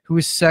 who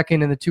was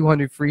second in the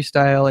 200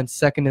 freestyle and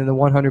second in the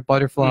 100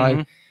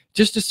 butterfly.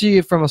 Just to see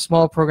it from a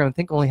small program, I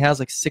think only has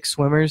like 6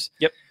 swimmers.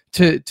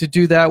 To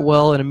do that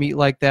well in a meet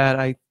like that,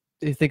 I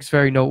think it's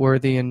very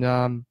noteworthy,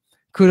 and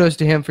kudos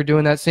to him for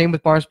doing that. Same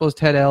with Barnstable's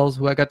Ted Ells,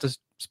 who I got to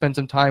spend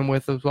some time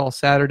with as well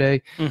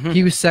Saturday.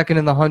 He was second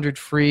in the 100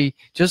 free,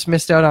 just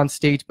missed out on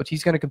states, but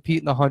he's going to compete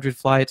in the 100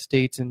 fly at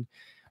states, and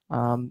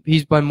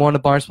he's been one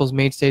of Barnstable's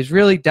mainstays.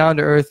 Really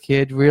down-to-earth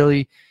kid,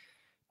 really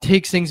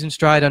takes things in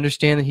stride,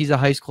 understand that he's a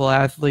high school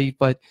athlete,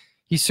 but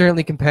he's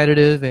certainly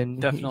competitive,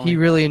 and he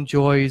really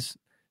enjoys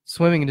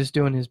swimming and is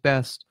doing his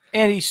best.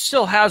 And he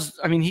still has,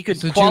 he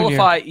could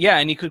qualify,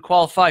 and he could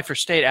qualify for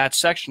state at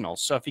sectionals.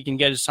 So if he can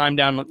get his time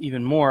down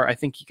even more, I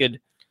think he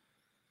could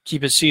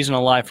keep his season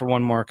alive for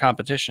one more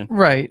competition.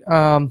 Right.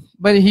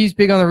 But he's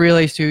big on the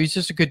relays, too. He's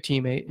just a good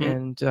teammate.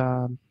 And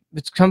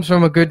it comes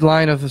from a good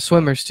line of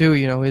swimmers, too.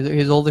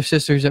 His older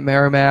sister's at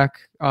Merrimack,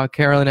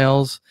 Carolyn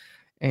Ells,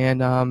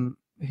 and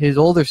his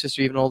older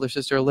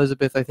sister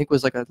Elizabeth, I think,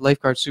 was like a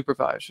lifeguard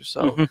supervisor.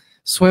 So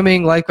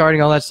swimming,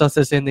 lifeguarding, all that stuff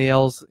that's in the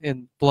L's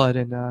in blood.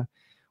 And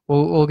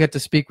we'll get to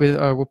speak with,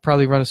 or we'll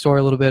probably run a story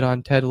a little bit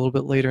on Ted a little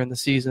bit later in the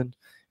season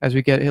as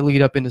we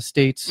lead up into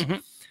states.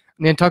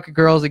 Nantucket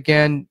girls,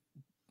 again,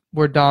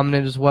 were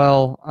dominant as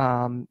well.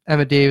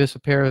 Emma Davis, a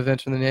pair of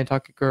events from the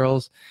Nantucket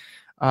girls.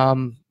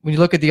 When you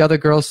look at the other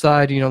girls'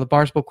 side, the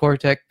Barnstable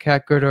Quartet,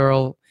 Kat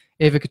Goodall,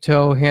 Ava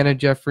Cateau, Hannah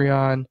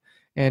Jeffrion,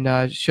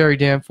 and Sherry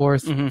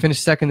Danforth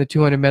finished second in the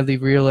 200 medley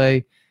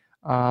relay.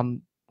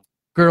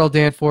 Goodall,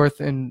 Danforth,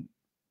 and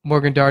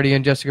Morgan Darty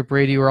and Jessica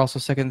Brady were also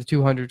second in the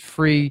 200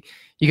 free.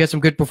 You get some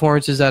good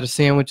performances out of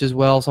Sandwich as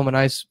well. Someone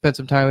I spent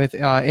some time with,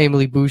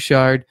 Emily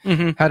Bouchard,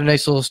 had a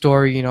nice little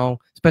story.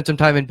 Spent some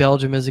time in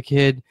Belgium as a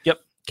kid. Yep.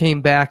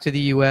 Came back to the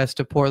U.S.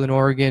 to Portland,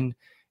 Oregon,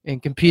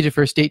 and competed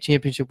for a state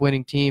championship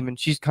winning team. And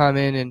she's come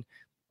in and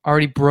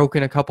already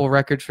broken a couple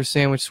records for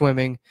Sandwich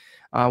swimming.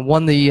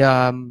 Won the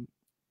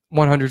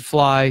 100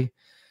 fly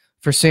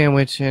for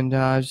Sandwich, and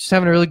just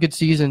having a really good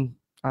season.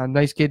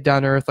 Nice kid,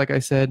 down to earth, like I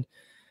said.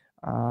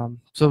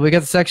 So we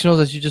got the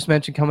sectionals, as you just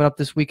mentioned, coming up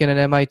this weekend at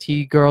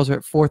MIT. Girls are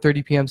at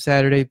 4:30 p.m.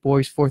 Saturday,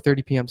 boys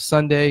 4:30 p.m.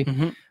 Sunday.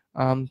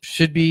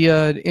 Should be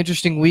an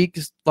interesting week.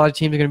 A lot of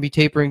teams are going to be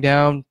tapering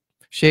down,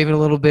 shaving a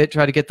little bit,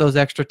 try to get those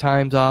extra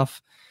times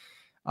off.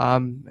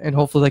 And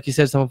hopefully, like you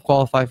said, some will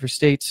qualify for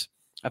states.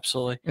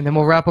 Absolutely. And then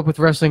we'll wrap up with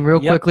wrestling real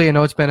quickly. I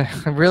know it's been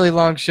a really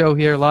long show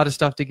here, a lot of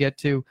stuff to get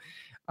to.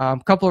 A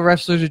couple of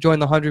wrestlers who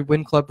joined the 100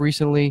 Win Club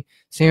recently.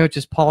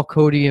 Sandwich's Paul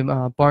Cody and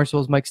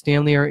Barnstable's Mike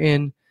Stanley are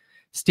in.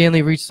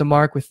 Stanley reached the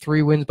mark with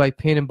 3 wins by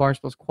pin in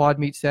Barnstable's quad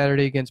meet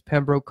Saturday against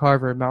Pembroke,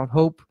 Carver, and Mount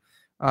Hope.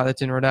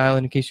 That's in Rhode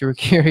Island, in case you were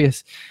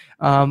curious.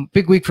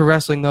 Big week for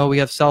wrestling, though. We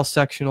have South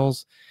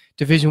Sectionals.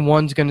 Division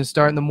 1's going to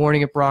start in the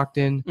morning at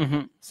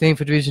Brockton. Same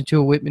for Division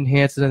 2 at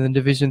Whitman-Hanson, and then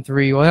Division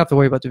 3. Well, I don't have to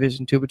worry about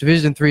Division 2, but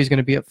Division 3 is going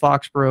to be at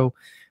Foxborough.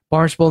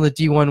 Barnstable in the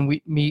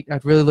D1 meet,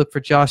 I'd really look for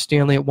Josh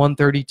Stanley at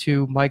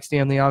 132, Mike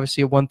Stanley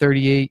obviously at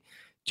 138,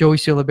 Joey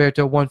Siliberto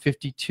at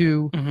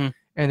 152,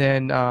 and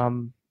then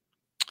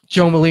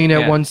Joe Molina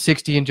at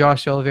 160 and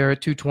Josh Oliveira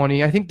at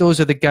 220. I think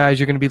those are the guys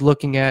you're going to be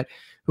looking at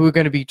who are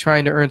going to be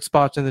trying to earn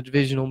spots in the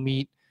divisional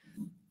meet.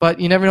 But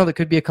you never know, there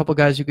could be a couple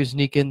guys who could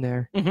sneak in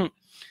there.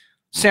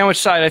 Sandwich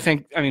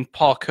side, I mean,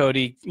 Paul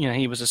Cody,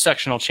 he was a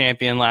sectional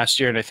champion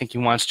last year, and I think he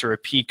wants to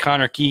repeat.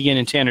 Connor Keegan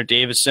and Tanner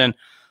Davison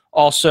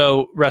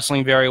also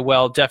wrestling very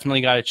well, definitely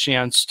got a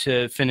chance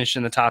to finish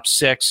in the top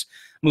 6,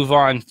 move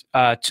on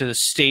to the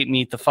state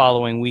meet the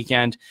following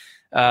weekend.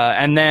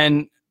 And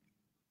then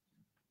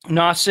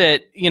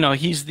Nauset,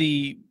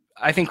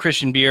 I think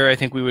Christian Beer, I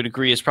think we would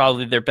agree, is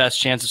probably their best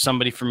chance of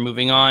somebody from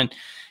moving on.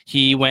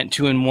 He went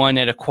 2-1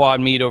 at a quad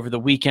meet over the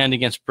weekend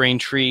against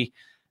Braintree.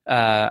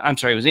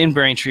 It was in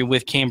Braintree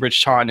with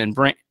Cambridge, Taunton,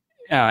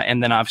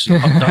 and then obviously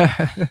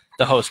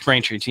the host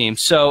Braintree team.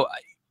 So,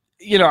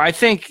 I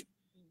think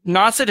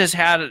Nauset has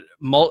had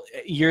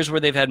years where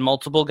they've had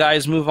multiple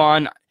guys move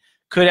on.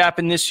 Could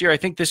happen this year. I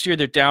think this year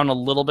they're down a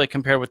little bit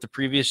compared with the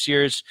previous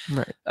years.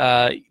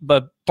 Right.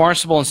 But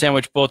Barnstable and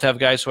Sandwich both have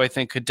guys who I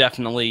think could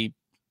definitely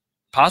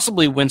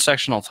possibly win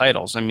sectional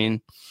titles. I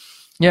mean,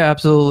 yeah,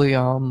 absolutely.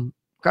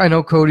 I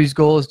know Cody's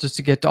goal is just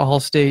to get to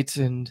all states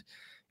and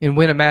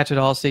win a match at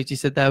all states. He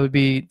said that would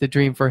be the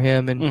dream for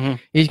him, and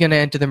he's going to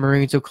enter the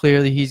Marines. So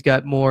clearly he's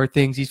got more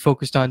things he's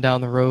focused on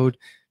down the road,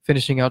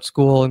 finishing out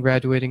school and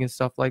graduating and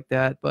stuff like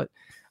that. But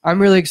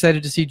I'm really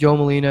excited to see Joe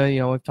Molina.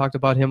 I've talked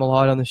about him a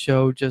lot on the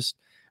show. Just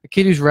a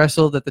kid who's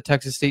wrestled at the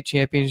Texas State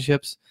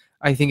Championships.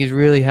 I think he's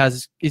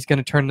going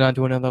to turn it on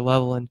to another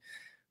level, and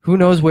who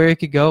knows where he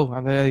could go.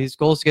 I mean, his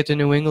goal is to get to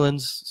New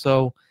England.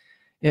 So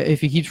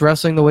if he keeps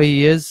wrestling the way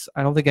he is,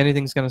 I don't think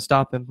anything's going to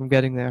stop him from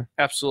getting there.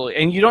 Absolutely.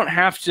 And you don't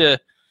have to.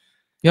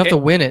 You have to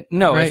win it.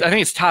 No, right? I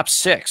think it's top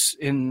 6.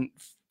 In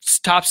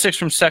top 6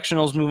 from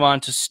sectionals move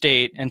on to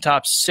state, and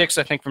top 6,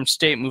 I think, from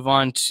state move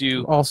on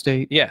to all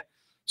state. Yeah.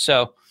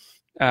 So,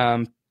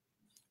 and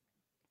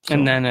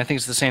then I think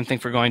it's the same thing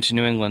for going to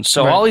New England.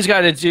 So all he's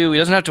got to do, he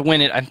doesn't have to win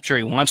it. I'm sure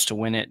he wants to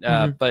win it,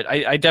 but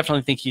I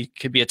definitely think he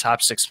could be a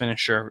top 6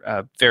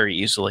 finisher very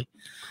easily.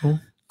 Cool.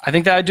 I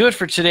think that would do it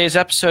for today's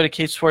episode of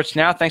Cape Sports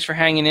Now. Thanks for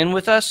hanging in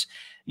with us.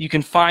 You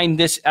can find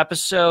this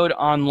episode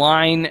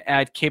online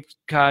at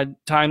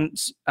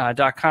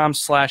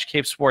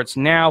capecodtimes.com/Cape Sports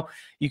Now.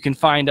 You can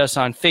find us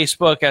on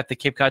Facebook at the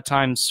Cape Cod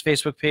Times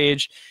Facebook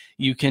page.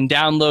 You can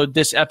download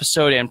this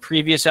episode and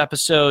previous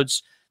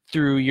episodes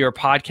through your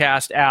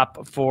podcast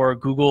app for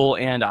Google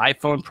and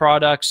iPhone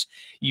products.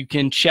 You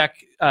can check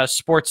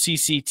Sports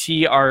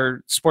CCT,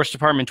 our sports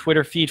department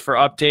Twitter feed, for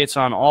updates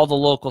on all the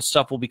local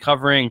stuff we'll be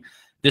covering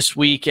this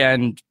week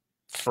and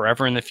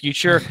forever in the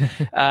future.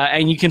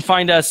 And you can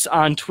find us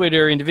on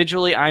Twitter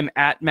individually. I'm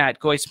at Matt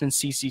Goisman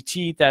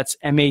CCT. That's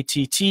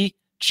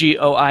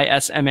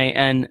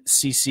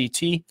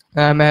MattGoismanCCT.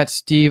 I'm at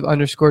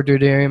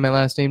Steve_Derderian. My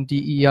last name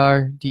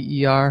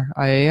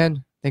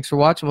DERDERIAN. Thanks for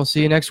watching. We'll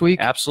see you next week.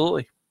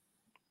 Absolutely.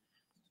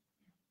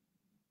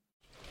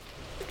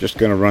 Just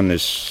going to run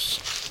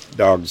this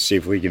dog to see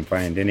if we can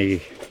find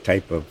any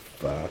type of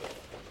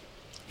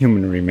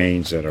human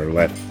remains that are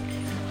left.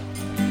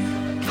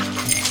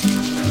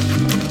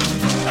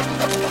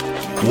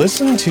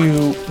 Listen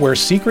to Where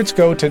Secrets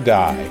Go to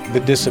Die, The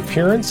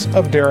Disappearance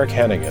of Derek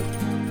Hennigan.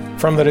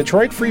 From the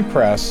Detroit Free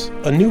Press,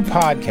 a new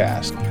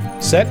podcast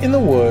set in the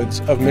woods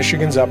of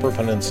Michigan's Upper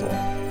Peninsula.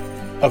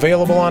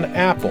 Available on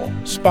Apple,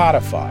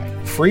 Spotify,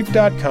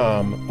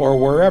 Freep.com, or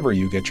wherever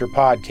you get your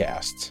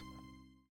podcasts.